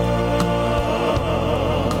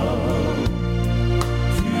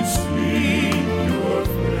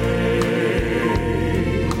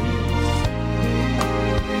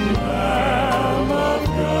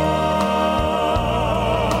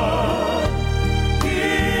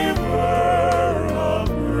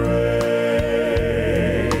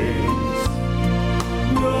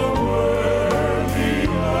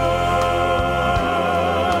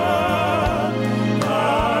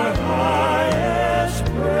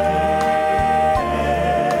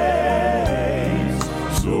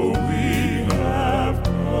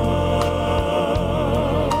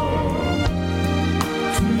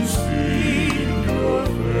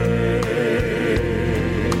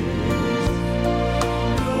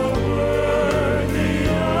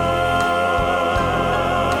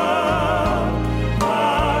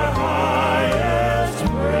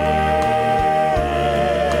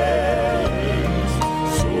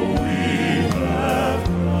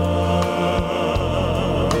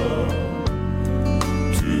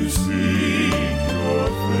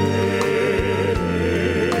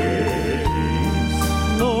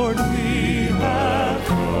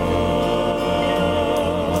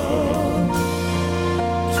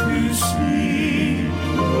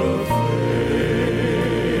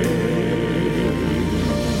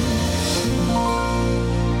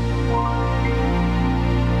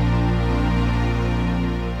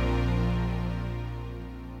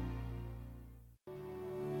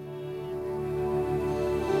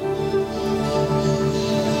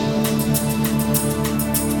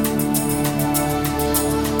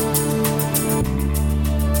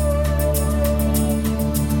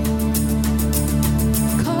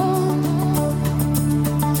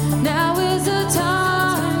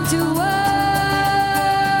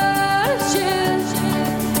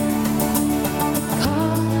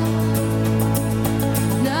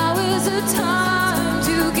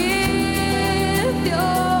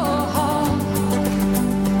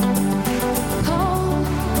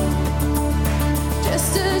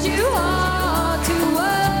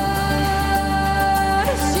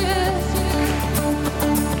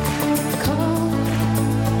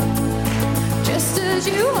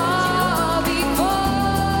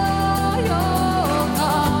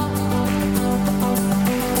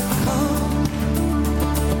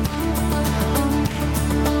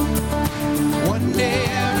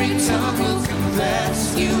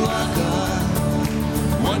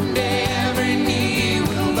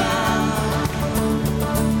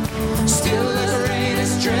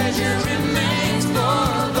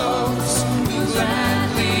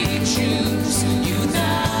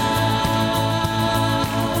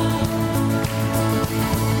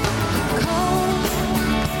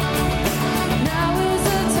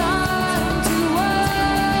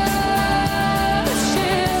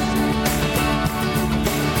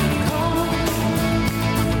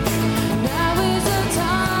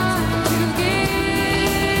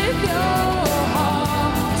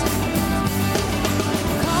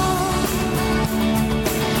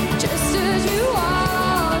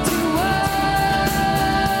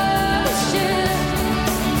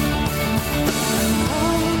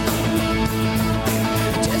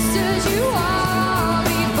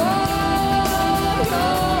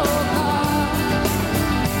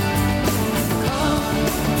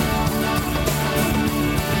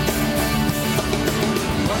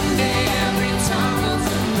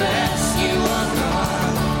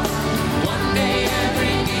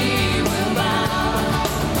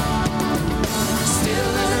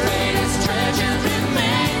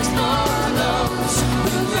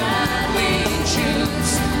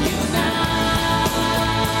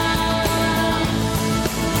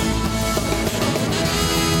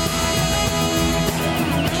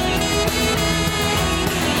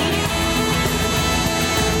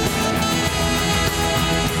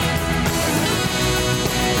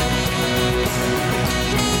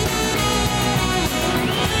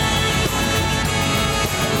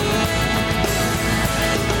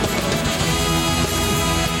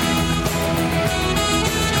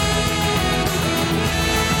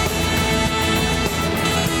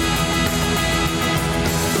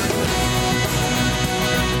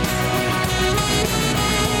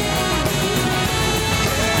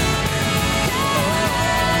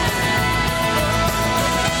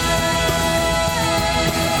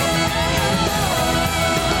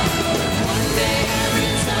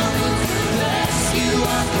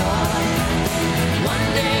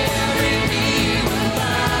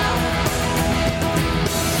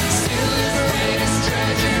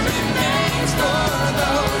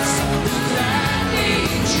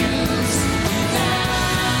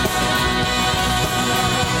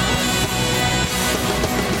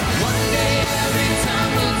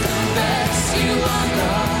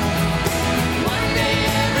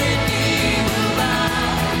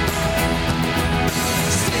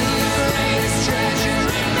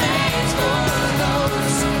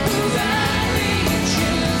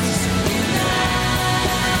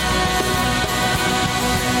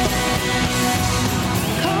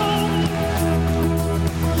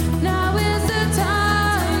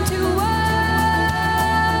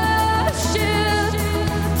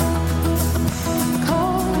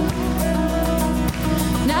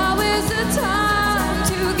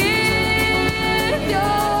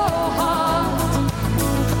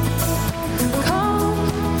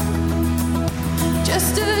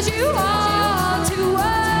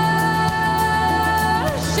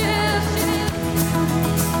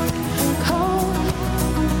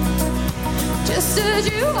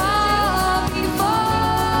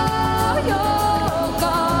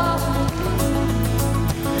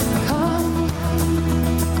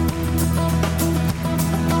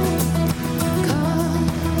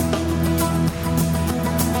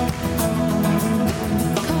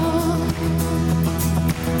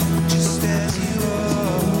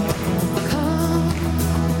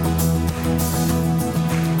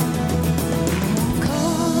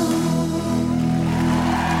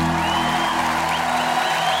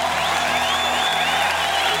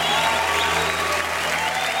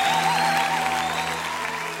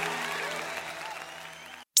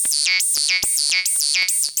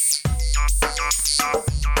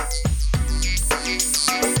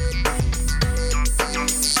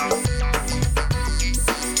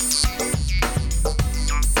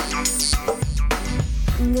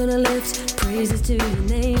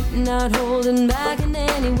Not holding back in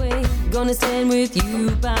any way. Gonna stand with you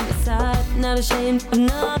by my side. Not ashamed of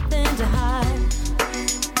nothing to hide.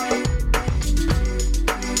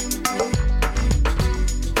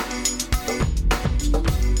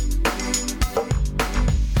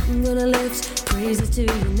 I'm gonna lift praises to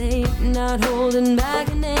your name. Not holding back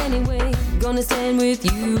in any way. Gonna stand with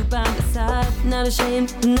you by my side. Not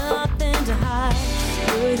ashamed of nothing to hide.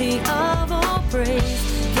 Worthy of all praise,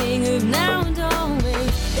 King of now and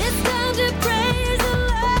always. It's time to praise the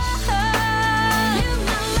Lord. You're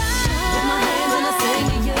my life. Put my hands and I sing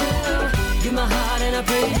to you. Give my heart and I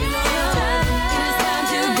praise you, Lord. It is time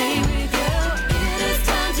to be with you. It is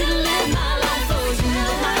time to live my life for you.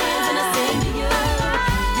 Put my hands and I sing to you.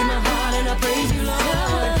 Give my heart and I praise you,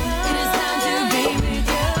 Lord. It is time to be with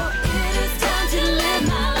you. It is time to live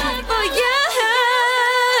my life for you.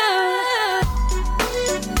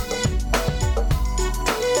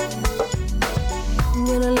 I'm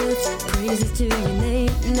gonna lift praises to your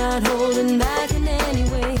name, not holding back in any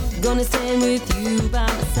way. Gonna stand with you by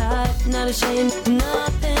my side, not ashamed of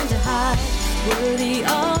nothing to hide. Worthy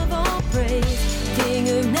of all praise, King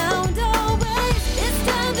of now and always. It's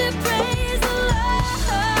time to praise the Lord.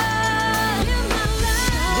 You're my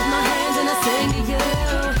life. With my hands and I sing to you.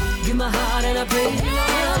 Give my heart and I praise you,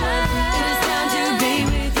 Lord. It is time to be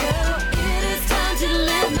with you. It is time to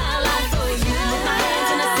live my life for you. With my hands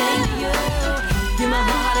and I sing to you. Give my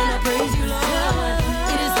heart and I praise you, Lord.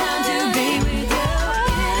 It is time to be with you.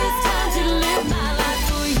 It is time to live my life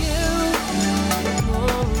for you.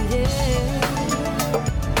 Oh, yeah.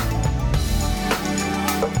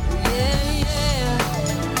 Yeah, yeah.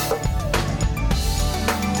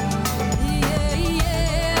 Yeah,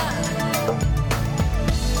 yeah.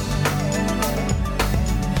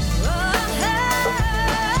 Oh,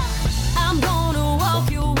 hey. I'm gonna walk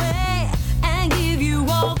your way and give you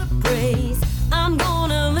all the praise. I'm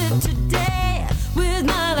gonna live today with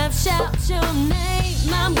my life, shout your name.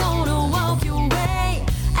 I'm gonna walk your way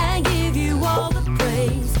and give you all the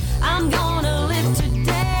praise. I'm gonna live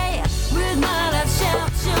today with my life,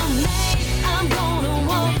 shout your name. I'm gonna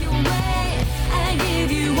walk your way and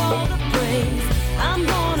give you all the praise. I'm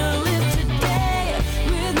gonna live today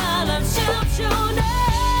with my life, shout your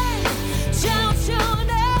name. Shout your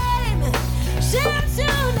name. Shout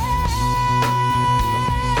your name.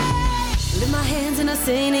 Lift my hands and I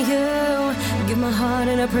sing to you. Give my heart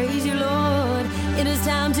and I praise you, Lord. It is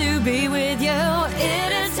time to be with you.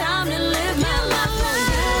 It is time to live my life for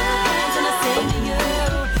you. Hands and I sing to you.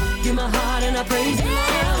 Give my heart and I praise you,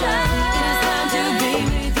 Lord. It is time to be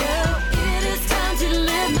with you. It is time to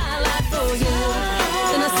live my life for you.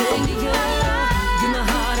 And I sing to you. Give my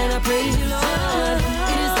heart and I praise you, Lord.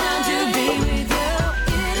 It is time to be with you.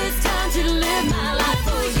 It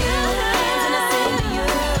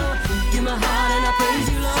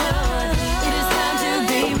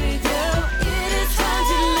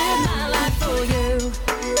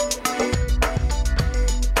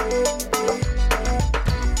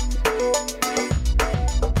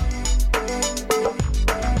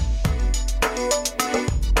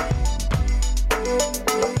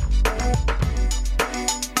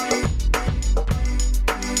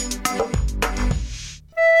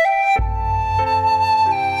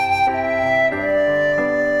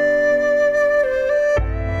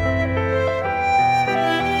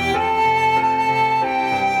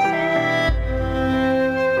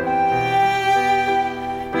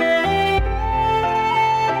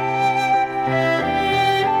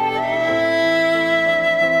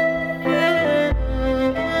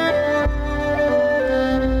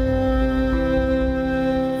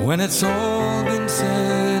it's all been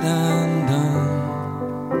said and done,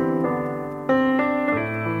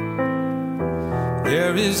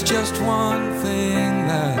 there is just one thing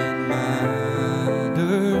that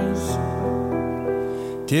matters.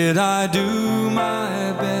 Did I do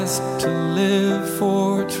my best to live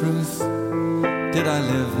for truth? Did I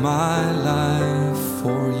live my life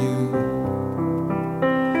for you?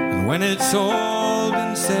 And when it's all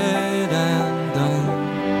been said and done,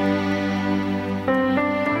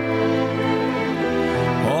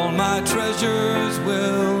 all my treasures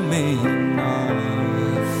will mean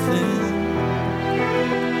nothing.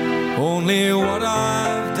 Only what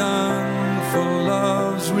I've done for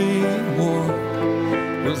love's reward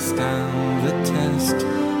will stand the test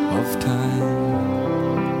of time.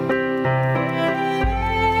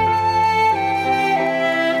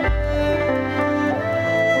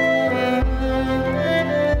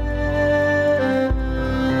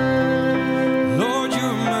 Lord,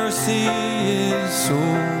 your mercy is so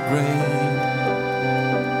great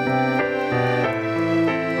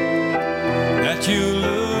that you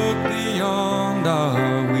look beyond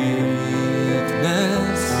our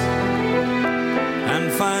weakness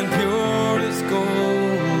and find pure as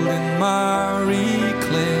gold in miry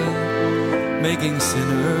clay, making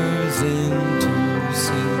sinners into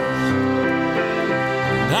saints.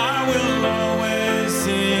 And I will always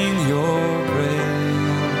sing your praise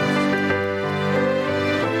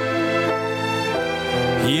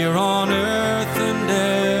here on earth and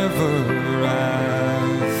ever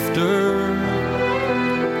after.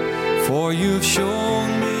 For you've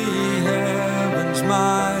shown me heaven's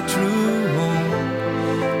my true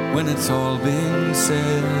home. When it's all been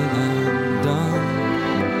said and done,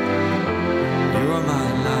 you are my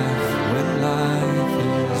life when life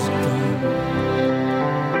is done.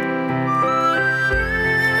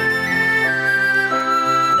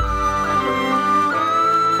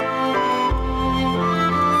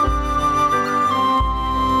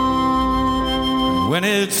 When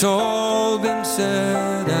it's all been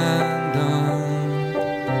said and done,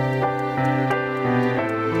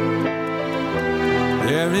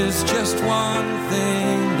 there is just one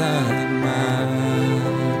thing that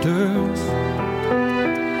matters.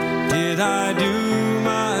 Did I do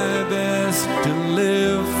my best to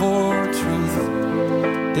live for truth?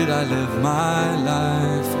 Did I live my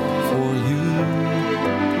life for you?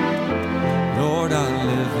 Lord, I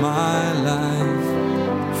live my life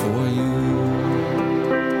for you.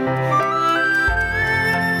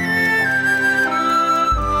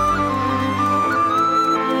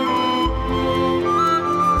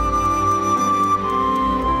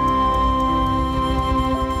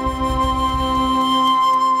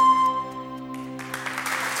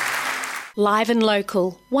 Live and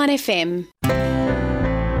local, 1FM.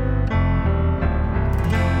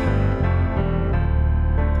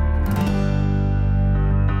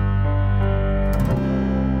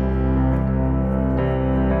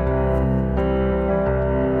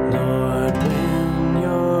 Lord, when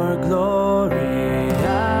your glory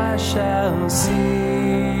I shall see,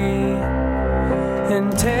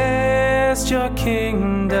 and taste your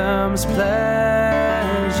kingdom's pleasure.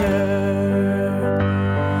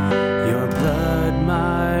 Your blood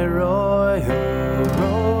my royal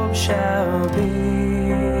robe shall be,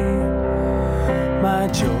 my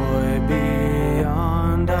joy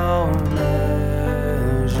beyond all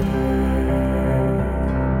measure.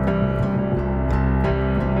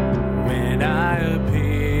 When I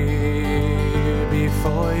appear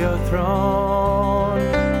before your throne,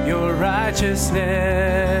 your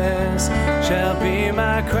righteousness shall be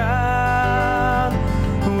my crown.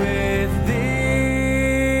 With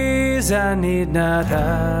these I need not hide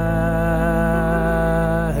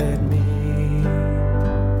me,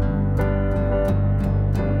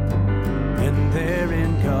 and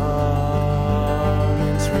therein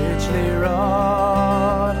garments richly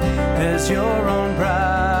wrought, as your own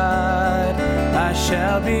bride I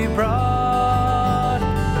shall be brought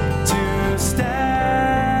to stand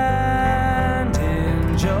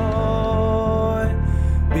in joy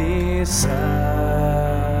beside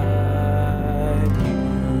you.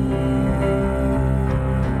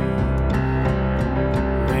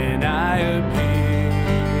 When I appear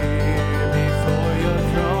before your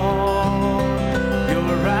throne,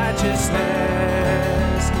 your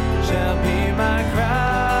righteousness shall be my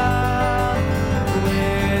crown.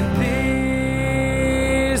 With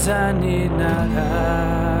these I need not hide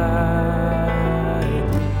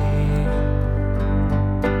me,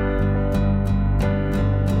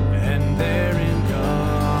 and therein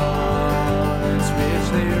garments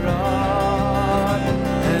richly wrought,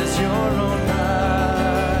 as your own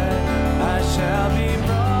bride I shall be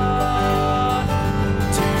brought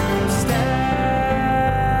to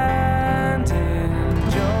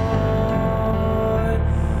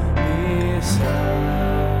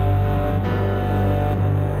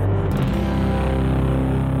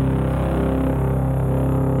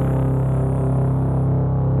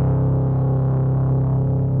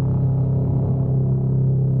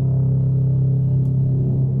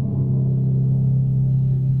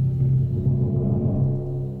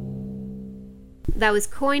That was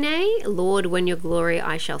Koine, Lord, When Your Glory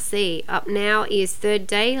I Shall See. Up now is Third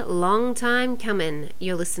Day, Long Time Comin'.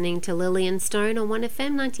 You're listening to Lillian Stone on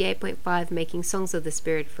 1FM 98.5, making songs of the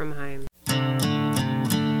Spirit from home.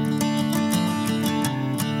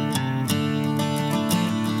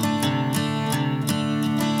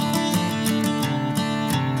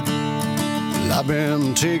 I've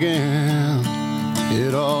been taking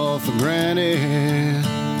it all for granted.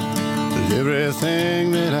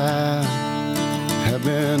 Everything that I have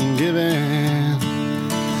been given.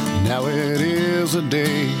 Now it is a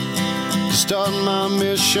day to start my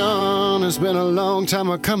mission. It's been a long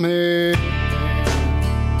time coming.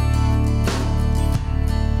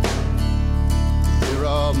 There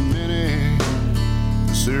are many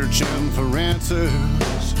searching for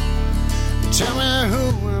answers. Tell me,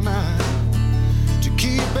 who am I to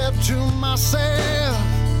keep it to myself?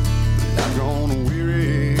 I've grown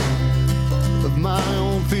weary of my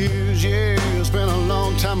own fears. Yeah, it's been a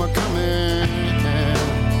long time coming.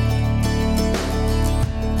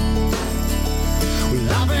 Well,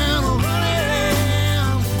 I've been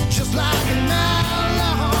running just like an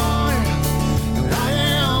outlaw, and I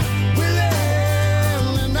am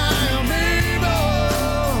willing and I am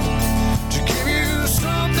able to give you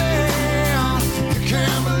something you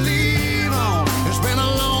can't believe on. It's been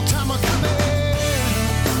a long time coming.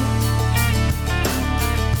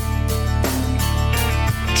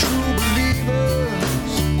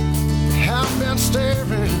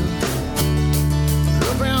 Staring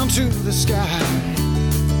up into the sky,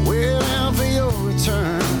 waiting for your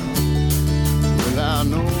return. Well, I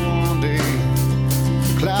know one day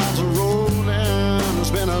the clouds are rolling.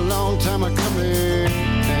 It's been a long time coming.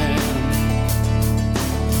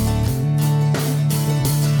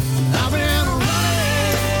 I've been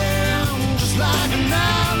running just like an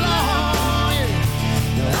outlaw.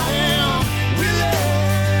 Yeah, I am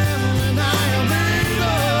willing and I am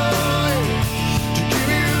able to give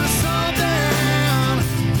you something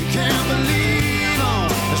you can't believe on.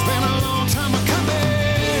 It's been a long time coming.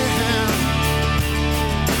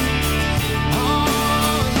 Oh,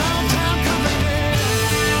 a long time coming. I've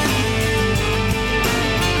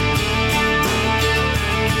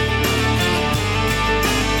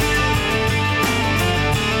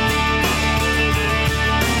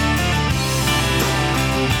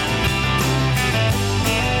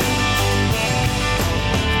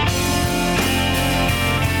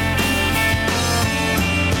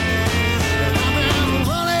been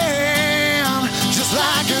running just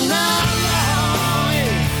like an outlaw.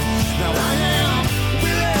 Yeah. Now I am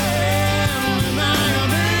willing and I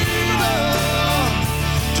am able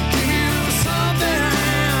to give you something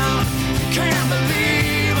you can't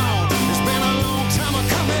believe on. It's been a long time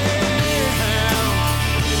coming.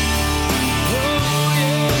 Oh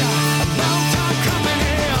yeah, a long time coming.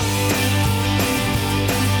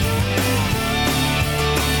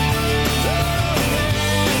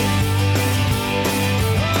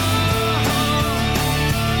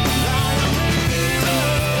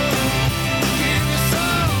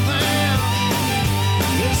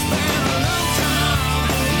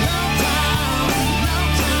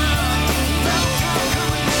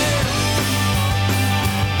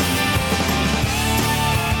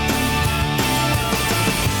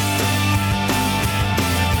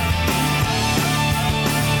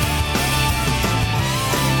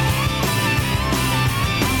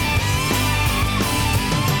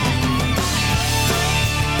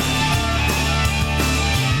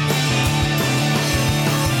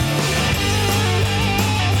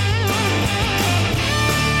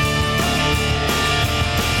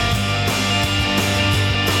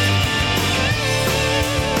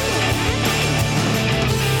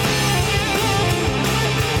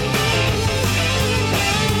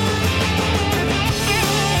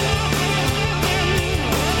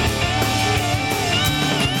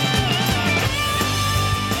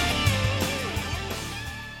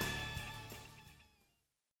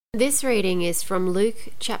 This reading is from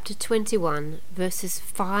Luke chapter 21, verses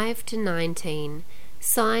 5 to 19,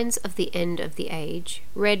 Signs of the End of the Age,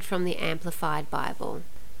 read from the Amplified Bible.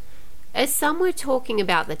 As some were talking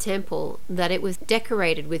about the temple, that it was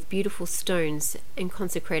decorated with beautiful stones and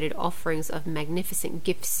consecrated offerings of magnificent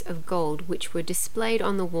gifts of gold which were displayed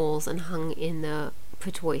on the walls and hung in the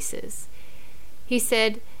portieres, he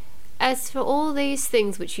said, "As for all these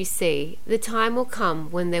things which you see, the time will come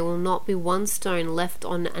when there will not be one stone left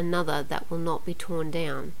on another that will not be torn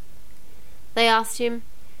down." They asked him,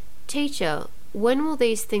 "Teacher, when will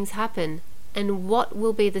these things happen, and what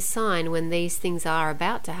will be the sign when these things are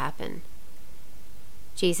about to happen?"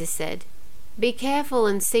 Jesus said, "Be careful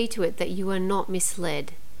and see to it that you are not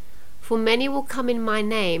misled. For many will come in my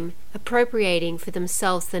name, appropriating for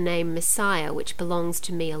themselves the name Messiah, which belongs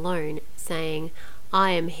to me alone, saying,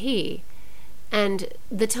 I am he, and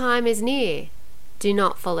the time is near. Do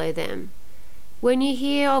not follow them. When you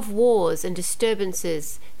hear of wars and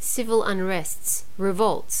disturbances, civil unrests,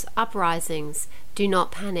 revolts, uprisings, do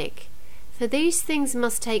not panic, for these things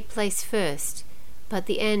must take place first, but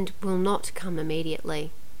the end will not come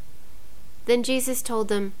immediately. Then Jesus told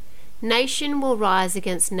them, Nation will rise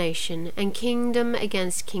against nation, and kingdom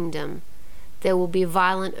against kingdom. There will be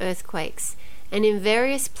violent earthquakes, and in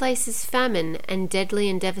various places famine and deadly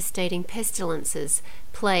and devastating pestilences,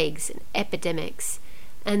 plagues and epidemics,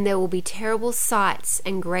 and there will be terrible sights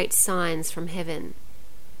and great signs from heaven.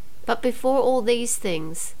 But before all these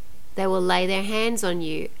things, they will lay their hands on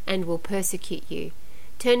you and will persecute you,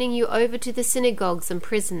 turning you over to the synagogues and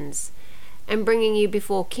prisons, and bringing you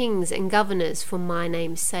before kings and governors for my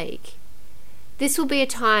name's sake. This will be a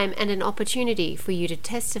time and an opportunity for you to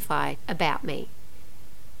testify about me.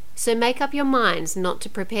 So make up your minds not to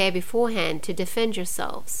prepare beforehand to defend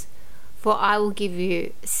yourselves, for I will give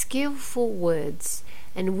you skillful words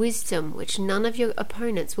and wisdom which none of your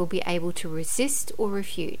opponents will be able to resist or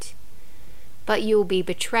refute. But you will be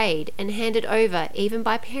betrayed and handed over even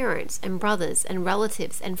by parents and brothers and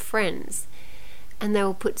relatives and friends, and they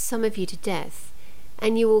will put some of you to death,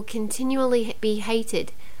 and you will continually be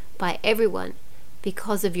hated by everyone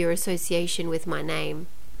because of your association with my name.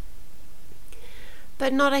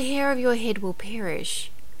 But not a hair of your head will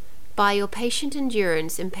perish. By your patient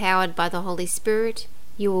endurance, empowered by the Holy Spirit,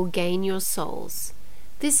 you will gain your souls.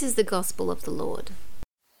 This is the gospel of the Lord.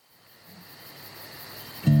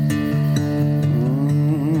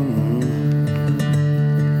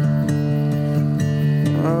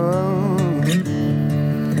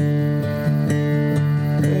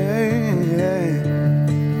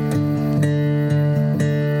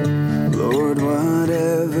 Lord,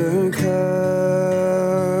 whatever comes,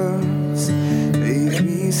 make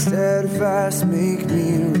me steadfast, make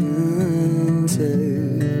me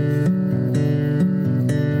rooted,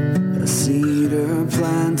 a cedar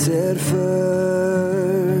planted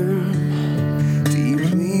firm,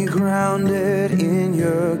 deeply grounded in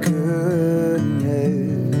your goodness.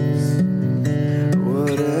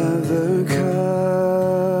 Whatever comes,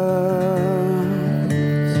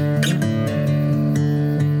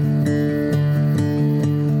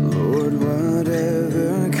 Lord,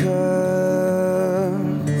 whatever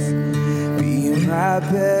comes, be my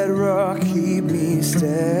bedrock, keep me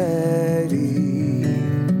steady,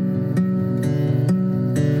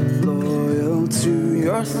 loyal to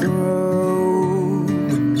your throne.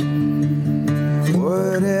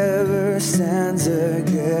 Whatever stands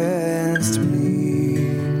against me,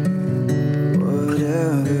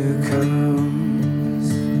 whatever comes,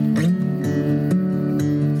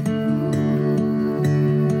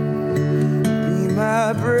 be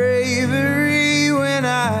my bravery when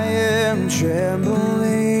I am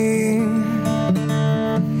trembling,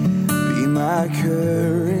 be my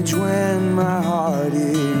courage when my heart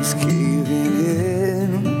is caving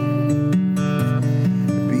in,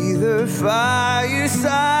 be the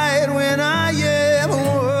fireside when I am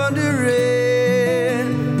wandering,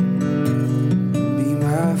 be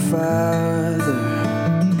my Father,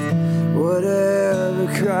 whatever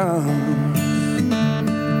comes.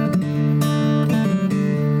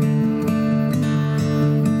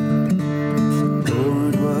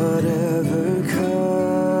 Lord, whatever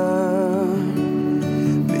comes,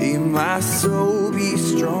 be my soul, be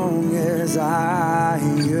strong as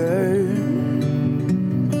iron,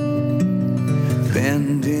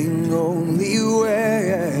 bending only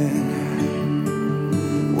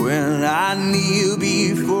when I kneel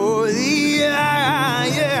before the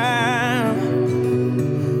iron.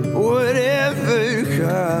 Whatever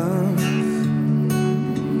comes,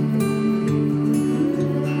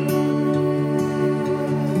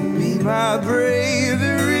 be my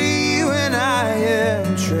bravery when I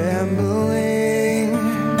am trembling,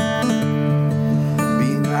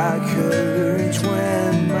 be my courage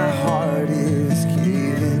when my heart is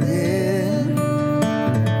caving in,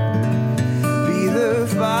 be the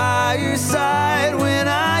fireside when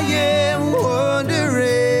I am wandering,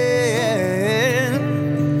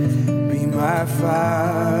 be my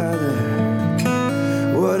Father,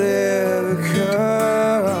 whatever comes.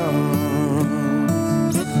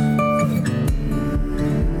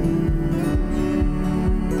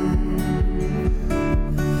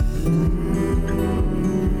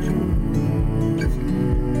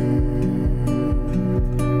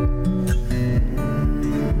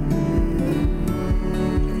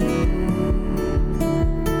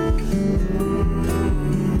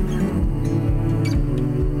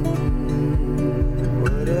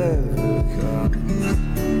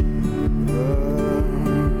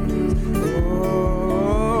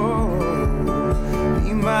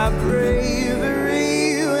 my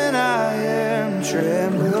bravery when I am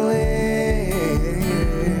trembling,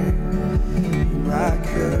 my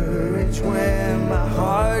courage when my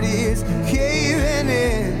heart is caving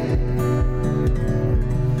in.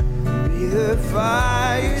 Be the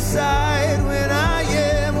fireside when I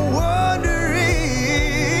am wandering.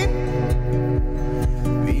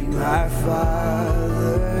 Be my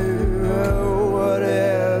Father,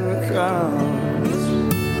 whatever comes.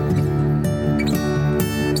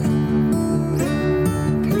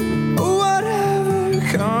 Whatever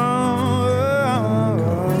comes.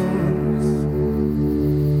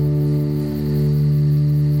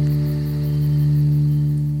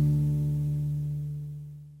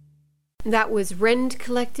 That was Rend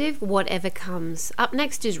Collective, Whatever Comes. Up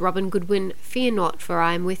next is Robin Goodwin, Fear Not, for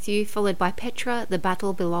I Am With You, followed by Petra, The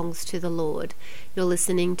Battle Belongs to the Lord. You're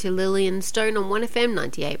listening to Lillian Stone on 1FM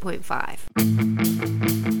 98.5.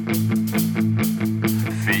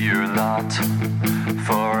 Fear not,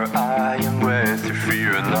 for I am with you.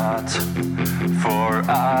 Fear not, for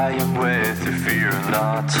I am with you. Fear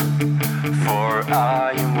not, for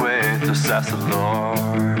I am with you, says the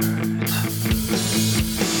Lord.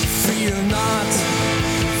 Fear not,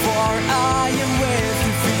 for I am with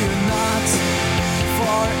you. Fear not,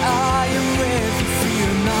 for I am with you.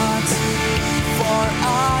 Fear not, for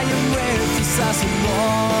I am with you, says the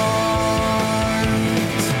Lord.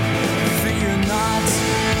 Fear not,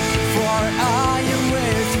 for I am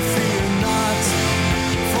with you. Fear not,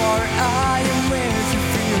 for I am with you.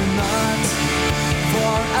 Fear not,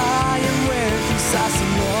 for I am with you, says the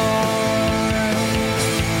Lord.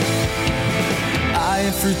 I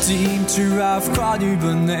have redeemed you, I've called you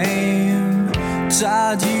by name.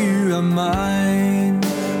 Child, you are mine.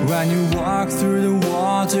 When you walk through the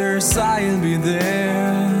waters, I'll be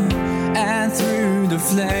there. And through the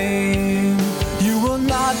flame, you will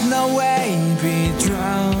not no way be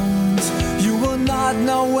drowned. You will not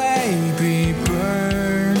no way be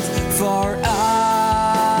burned. For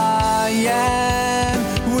I am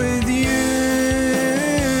with you.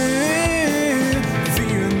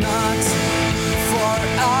 Fear not, for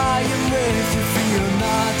I am with you. Fear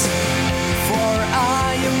not, for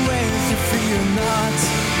I am with you. Fear not,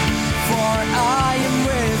 for I am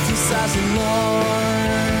with you, says the Lord.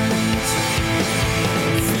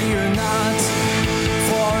 Fear not,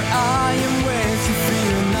 for I am with you.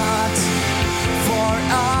 Fear not, for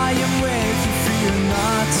I am with you. Fear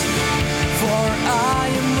not, for I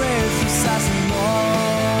am with you, says the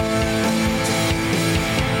Lord.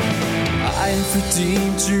 I have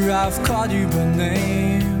redeemed you, I've called you by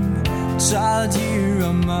name. Child, you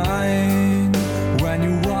are mine. When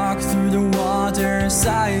you walk through the waters,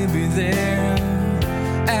 I'll be there.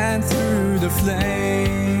 And through the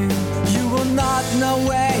flame, you will not no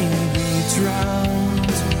way be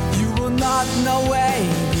drowned. You will not no way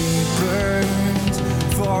be burned.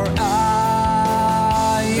 For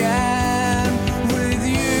I am with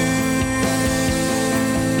you.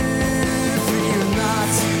 Fear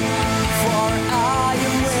not, for I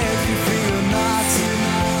am with you. Fear not,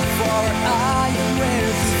 for I am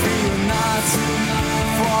with you. Fear not,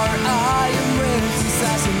 for I am with you,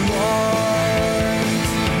 says the Lord.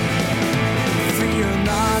 Fear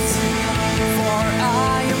not, for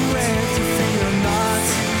I am with you. Fear not,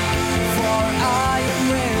 for I am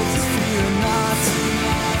with you. Fear not,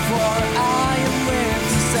 for I am with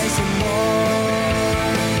you, says the Lord.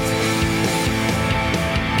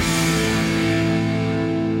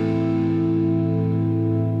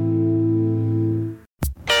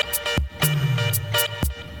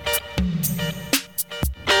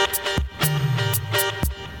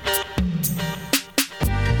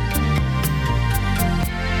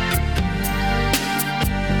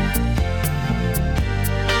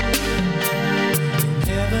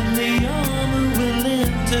 Heavenly armor will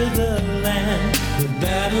enter the land. The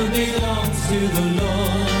battle belongs to the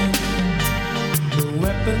Lord. The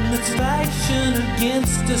weapon that's fashioned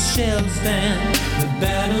against us shall stand. The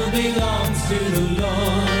battle belongs to the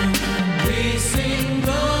Lord. We sing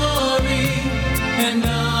glory and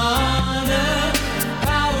honor,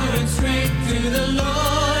 power and strength to the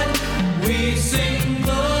Lord. We sing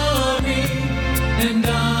glory and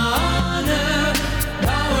honor,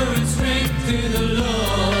 power and strength to the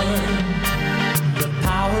Lord. The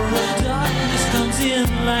power of darkness comes in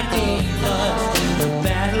like a flood. The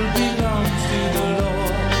battle belongs to the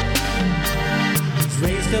Lord. He's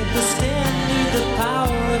raised up the standard, the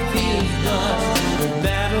power of his blood. The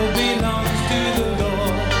battle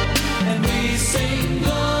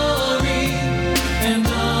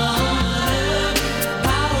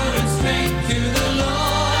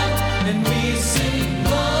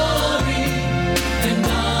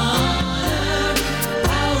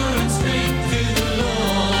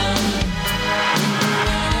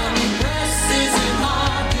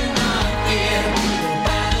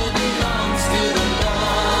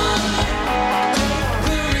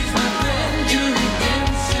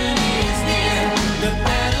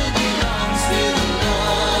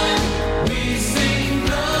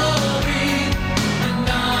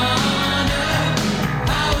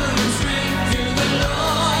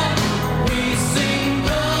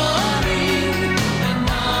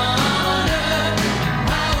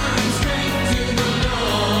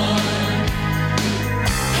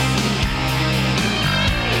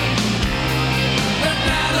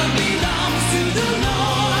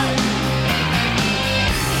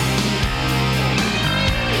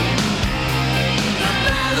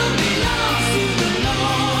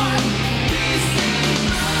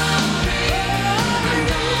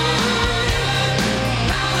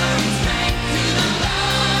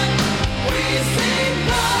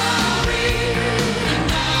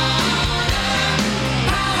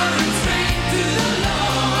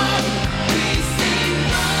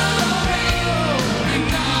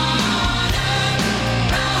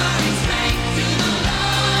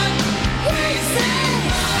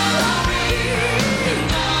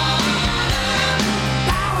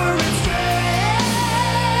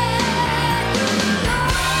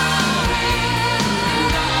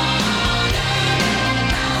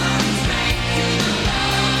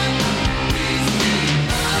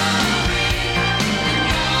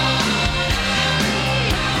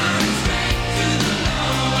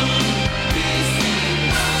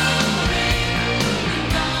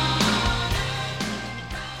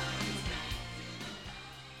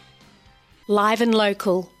Live and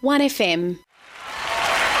local, 1FM.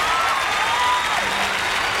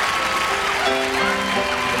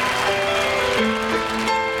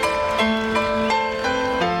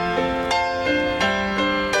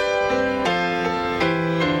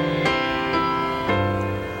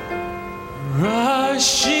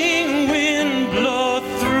 Rushing wind blow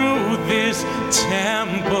through this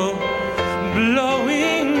temple,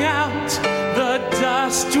 blowing out the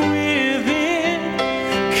dust within.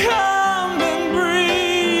 Come and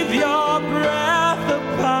breathe your breath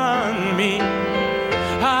upon me.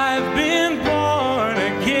 I've been born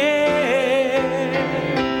again.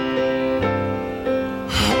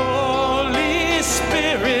 Holy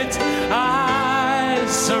Spirit, I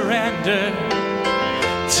surrender.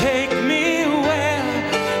 Take me where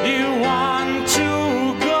you want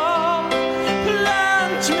to go.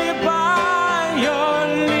 Plant me by your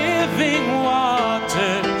living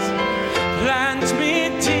waters. Plant me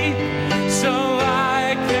deep so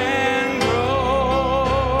I can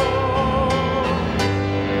grow.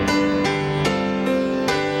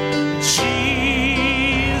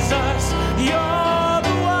 Jesus, you're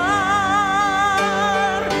the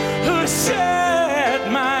one who set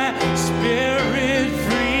my spirit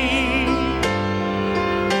free.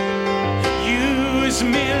 Use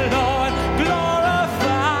me, Lord,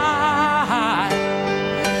 glorify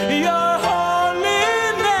your holy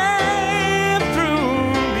name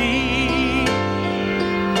through me.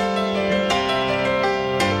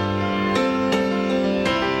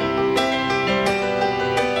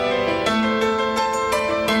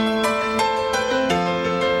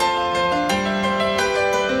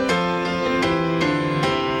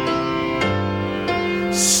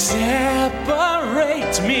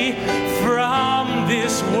 Separate me from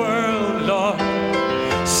this world, Lord.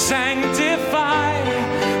 Sanctify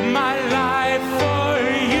my life for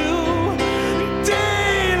you.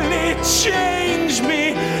 Daily change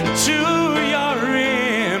me to your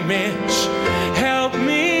image. Help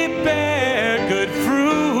me bear good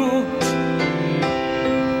fruit.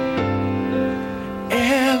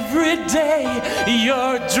 Every day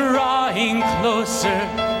you're drawing closer.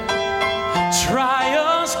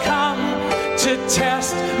 Trials come to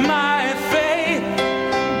test my faith,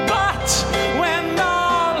 but when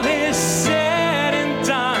all is said and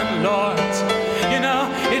done, Lord, you know,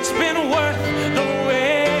 it's been worth the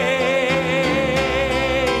wait.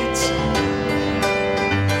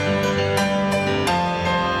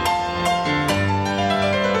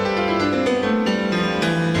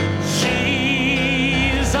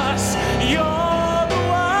 Jesus, you're the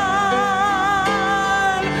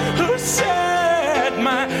one who set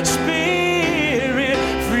my spirit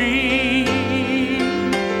free.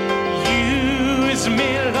 Use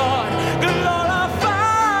me, Lord,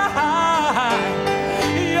 glorify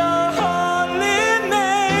your holy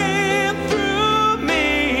name through me.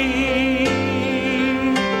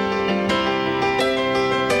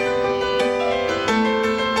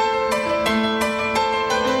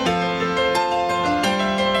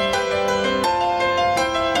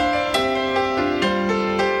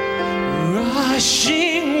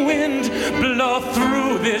 Rushing wind blow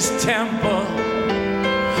through this temple,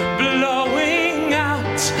 blowing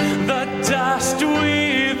out the dust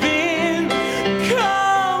within.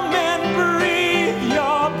 Come and breathe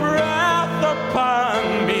your breath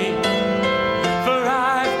upon me, for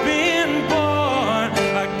I've been born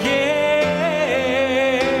again.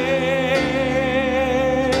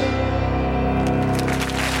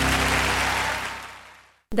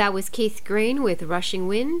 That was Keith Green with Rushing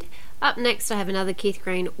Wind. Up next, I have another Keith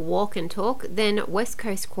Green Walk and Talk, then West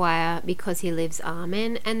Coast Choir, Because He Lives,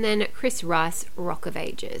 Amen, and then Chris Rice, Rock of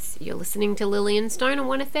Ages. You're listening to Lillian Stone on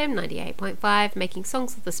 1FM 98.5, making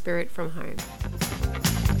songs of the spirit from home.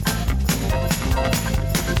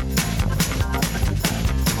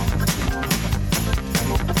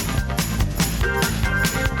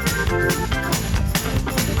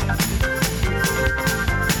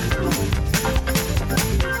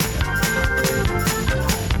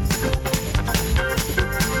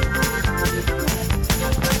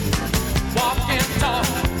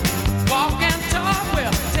 Walk and talk,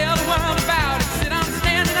 well, tell the world about it. Said I'm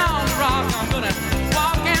standing on the rock. I'm gonna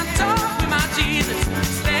walk and talk with my Jesus,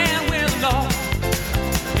 stand with the Lord.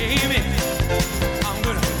 Amen. I'm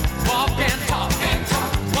gonna walk and talk,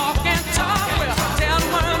 walk and talk, well, tell the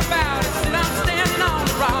world about it. Said I'm standing on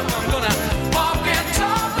the rock. I'm gonna walk and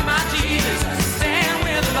talk with my Jesus, stand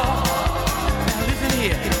with the Lord. Now listen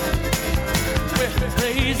here, well,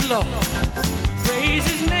 praise the Lord. Praise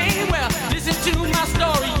his name, well, listen to my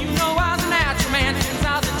story. You know I was a natural man. Since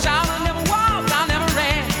I was a child, I never walked, I never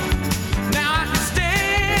ran. Now I can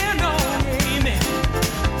stand on, amen.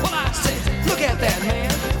 Well, I say,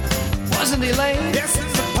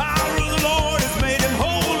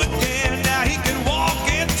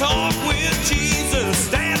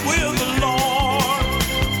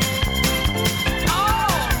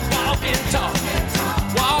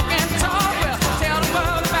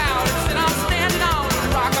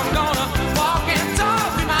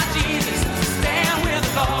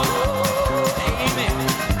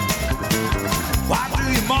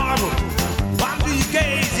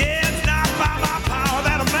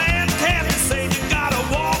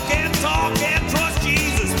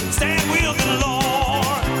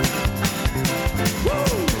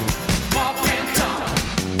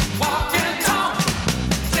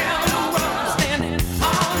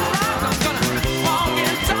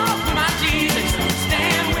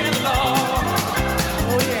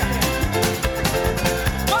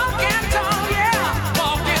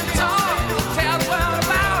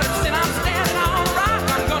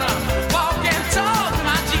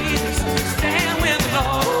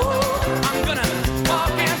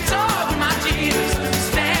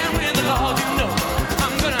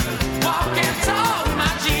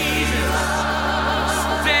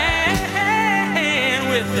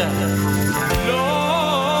 with the Lord.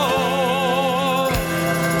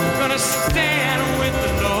 We're gonna stand with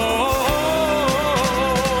the Lord.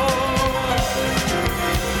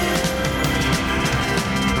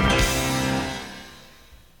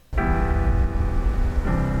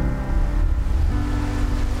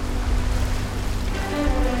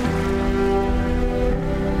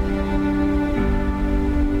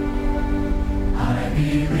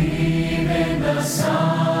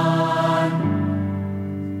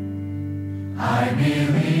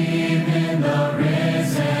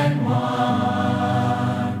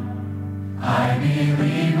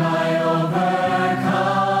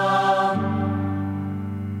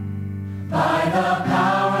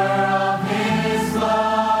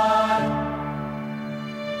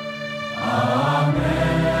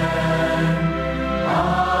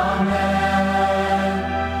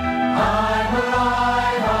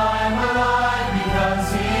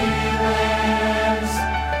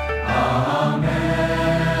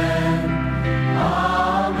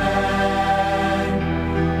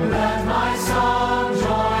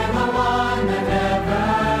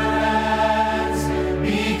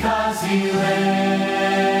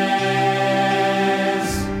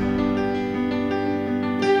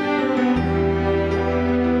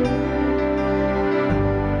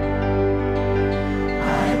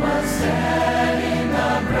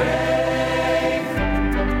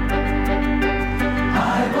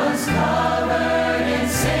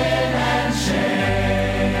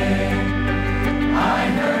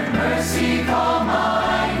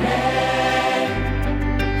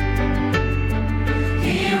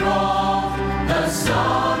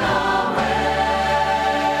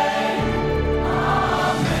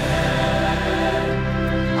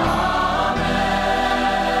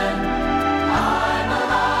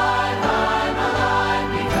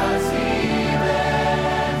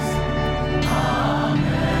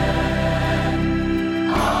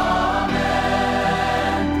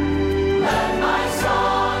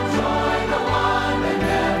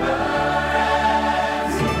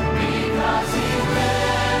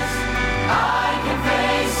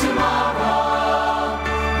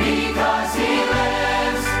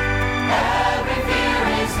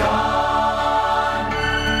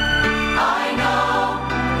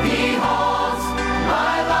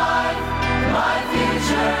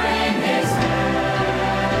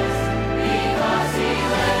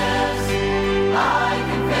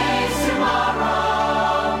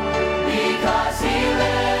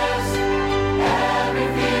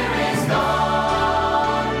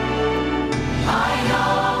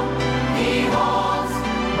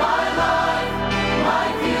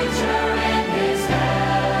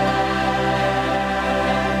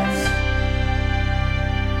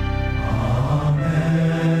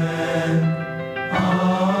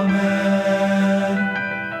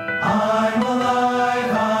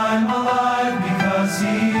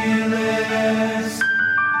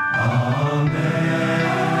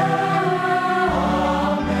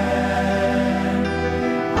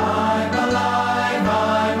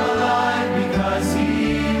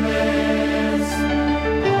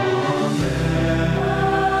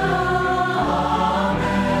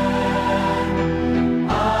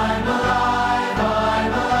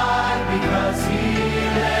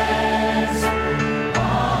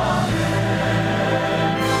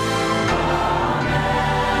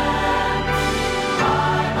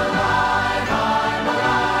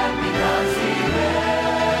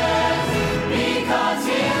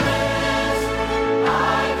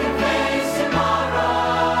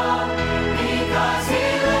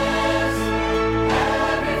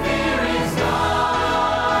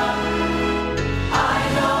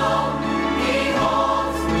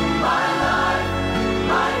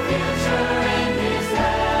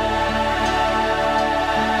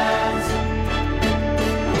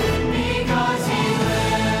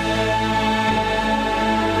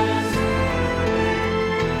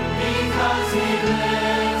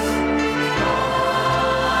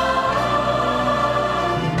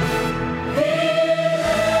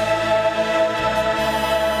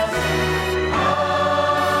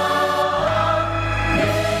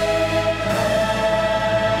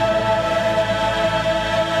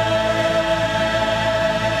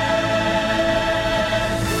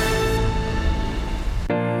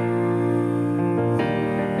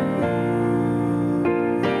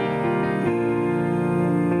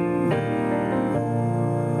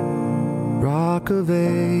 of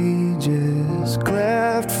ages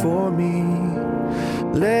cleft for me.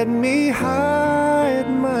 Let me hide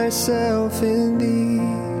myself in thee.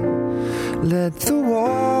 Let the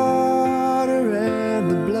water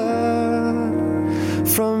and the blood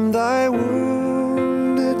from thy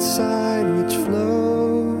wounded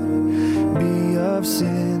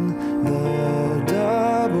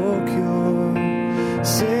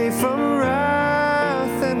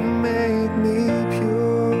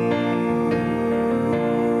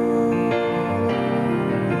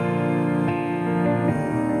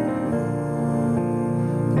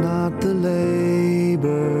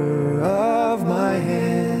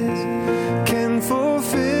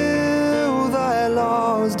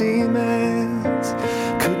demands.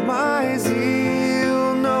 Could my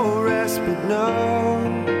zeal no respite know?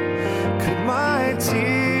 Could my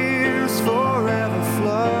tears forever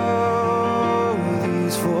flow?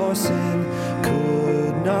 These for sin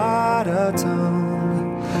could not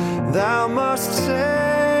atone. Thou must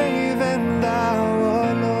save, and thou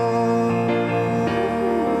alone.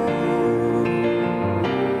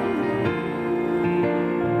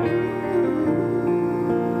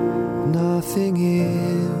 Nothing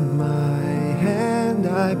in my hand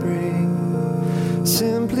I bring,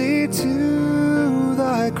 simply to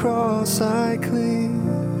thy cross I cling.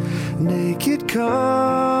 Naked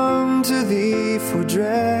come to thee for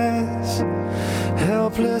dress,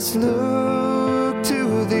 helpless look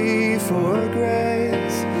to thee for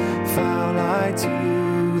grace. Foul I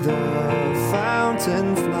to the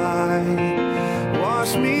fountain fly,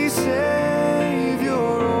 wash me, Savior,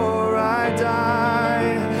 or I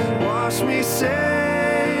die. Wash me,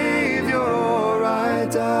 Savior, or I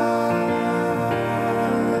die.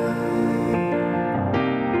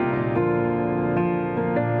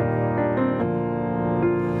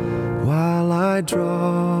 While I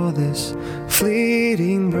draw this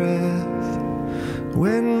fleeting breath,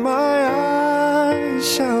 when my eyes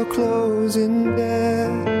shall close in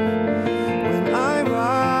death, when I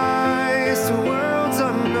rise to worlds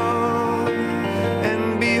unknown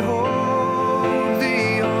and behold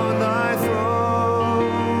thee on thy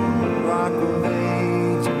throne, Rock of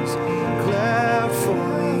Ages, cleft for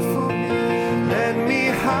me, let me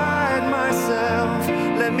hide myself,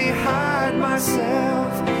 let me hide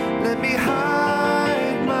myself, let me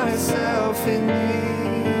hide myself in thee.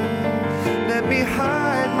 Let me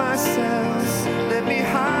hide myself, let me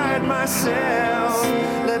hide myself,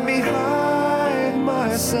 let me hide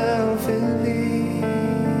myself in thee.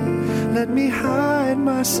 Let me hide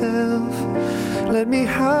myself, let me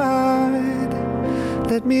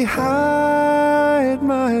hide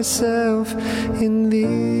myself in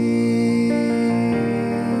thee.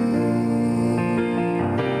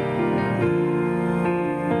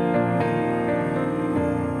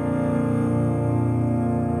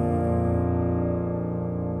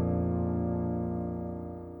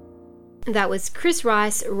 That was Chris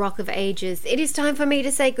Rice, Rock of Ages. It is time for me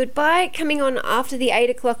to say goodbye. Coming on after the 8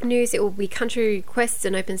 o'clock news, it will be Country Requests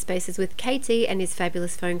and Open Spaces with KT and his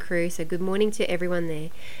fabulous phone crew. So good morning to everyone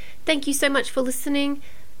there. Thank you so much for listening.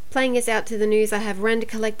 Playing us out to the news, I have Render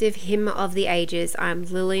Collective, Hymn of the Ages. I'm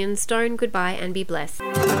Lillian Stone. Goodbye and be blessed.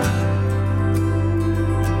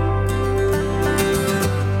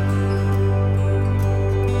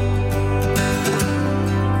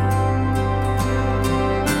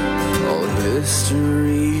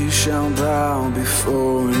 History shall bow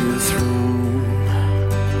before your throne.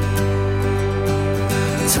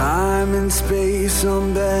 Time and space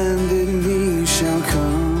on bended knee shall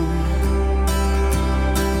come.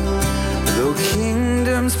 Though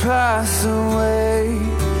kingdoms pass away,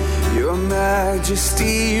 your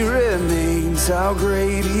majesty remains. How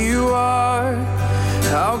great you are,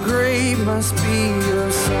 how great must be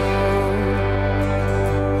your song.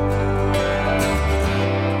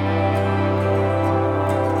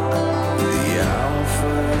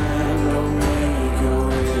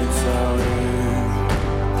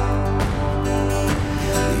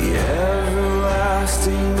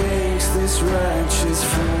 Makes this wretch's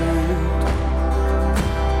friend.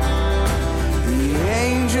 The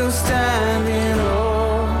angels stand in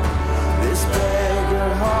awe. This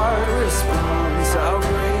beggar heart responds. How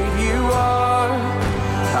great you are,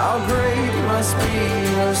 how great must be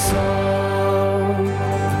your song.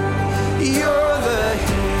 You're the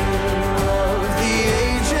hymn of the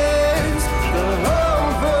ages, the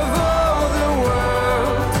hope of all the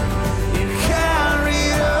world. You carry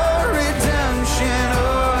the redemption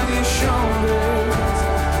on your shoulders.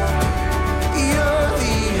 You're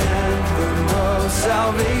the anthem of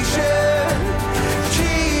salvation,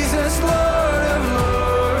 Jesus, Lord of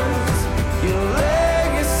Lords. Your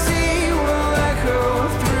legacy will echo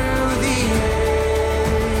through the ages.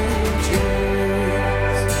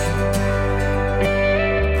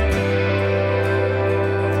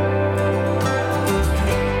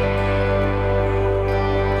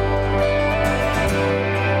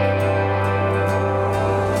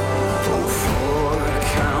 Oh, for a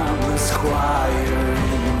countless choir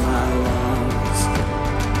in my lungs,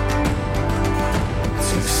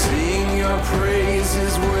 to sing your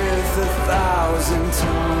praises with 1,000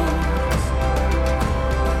 tongues.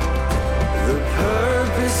 The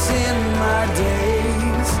purpose in my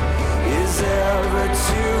days is ever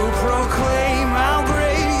to proclaim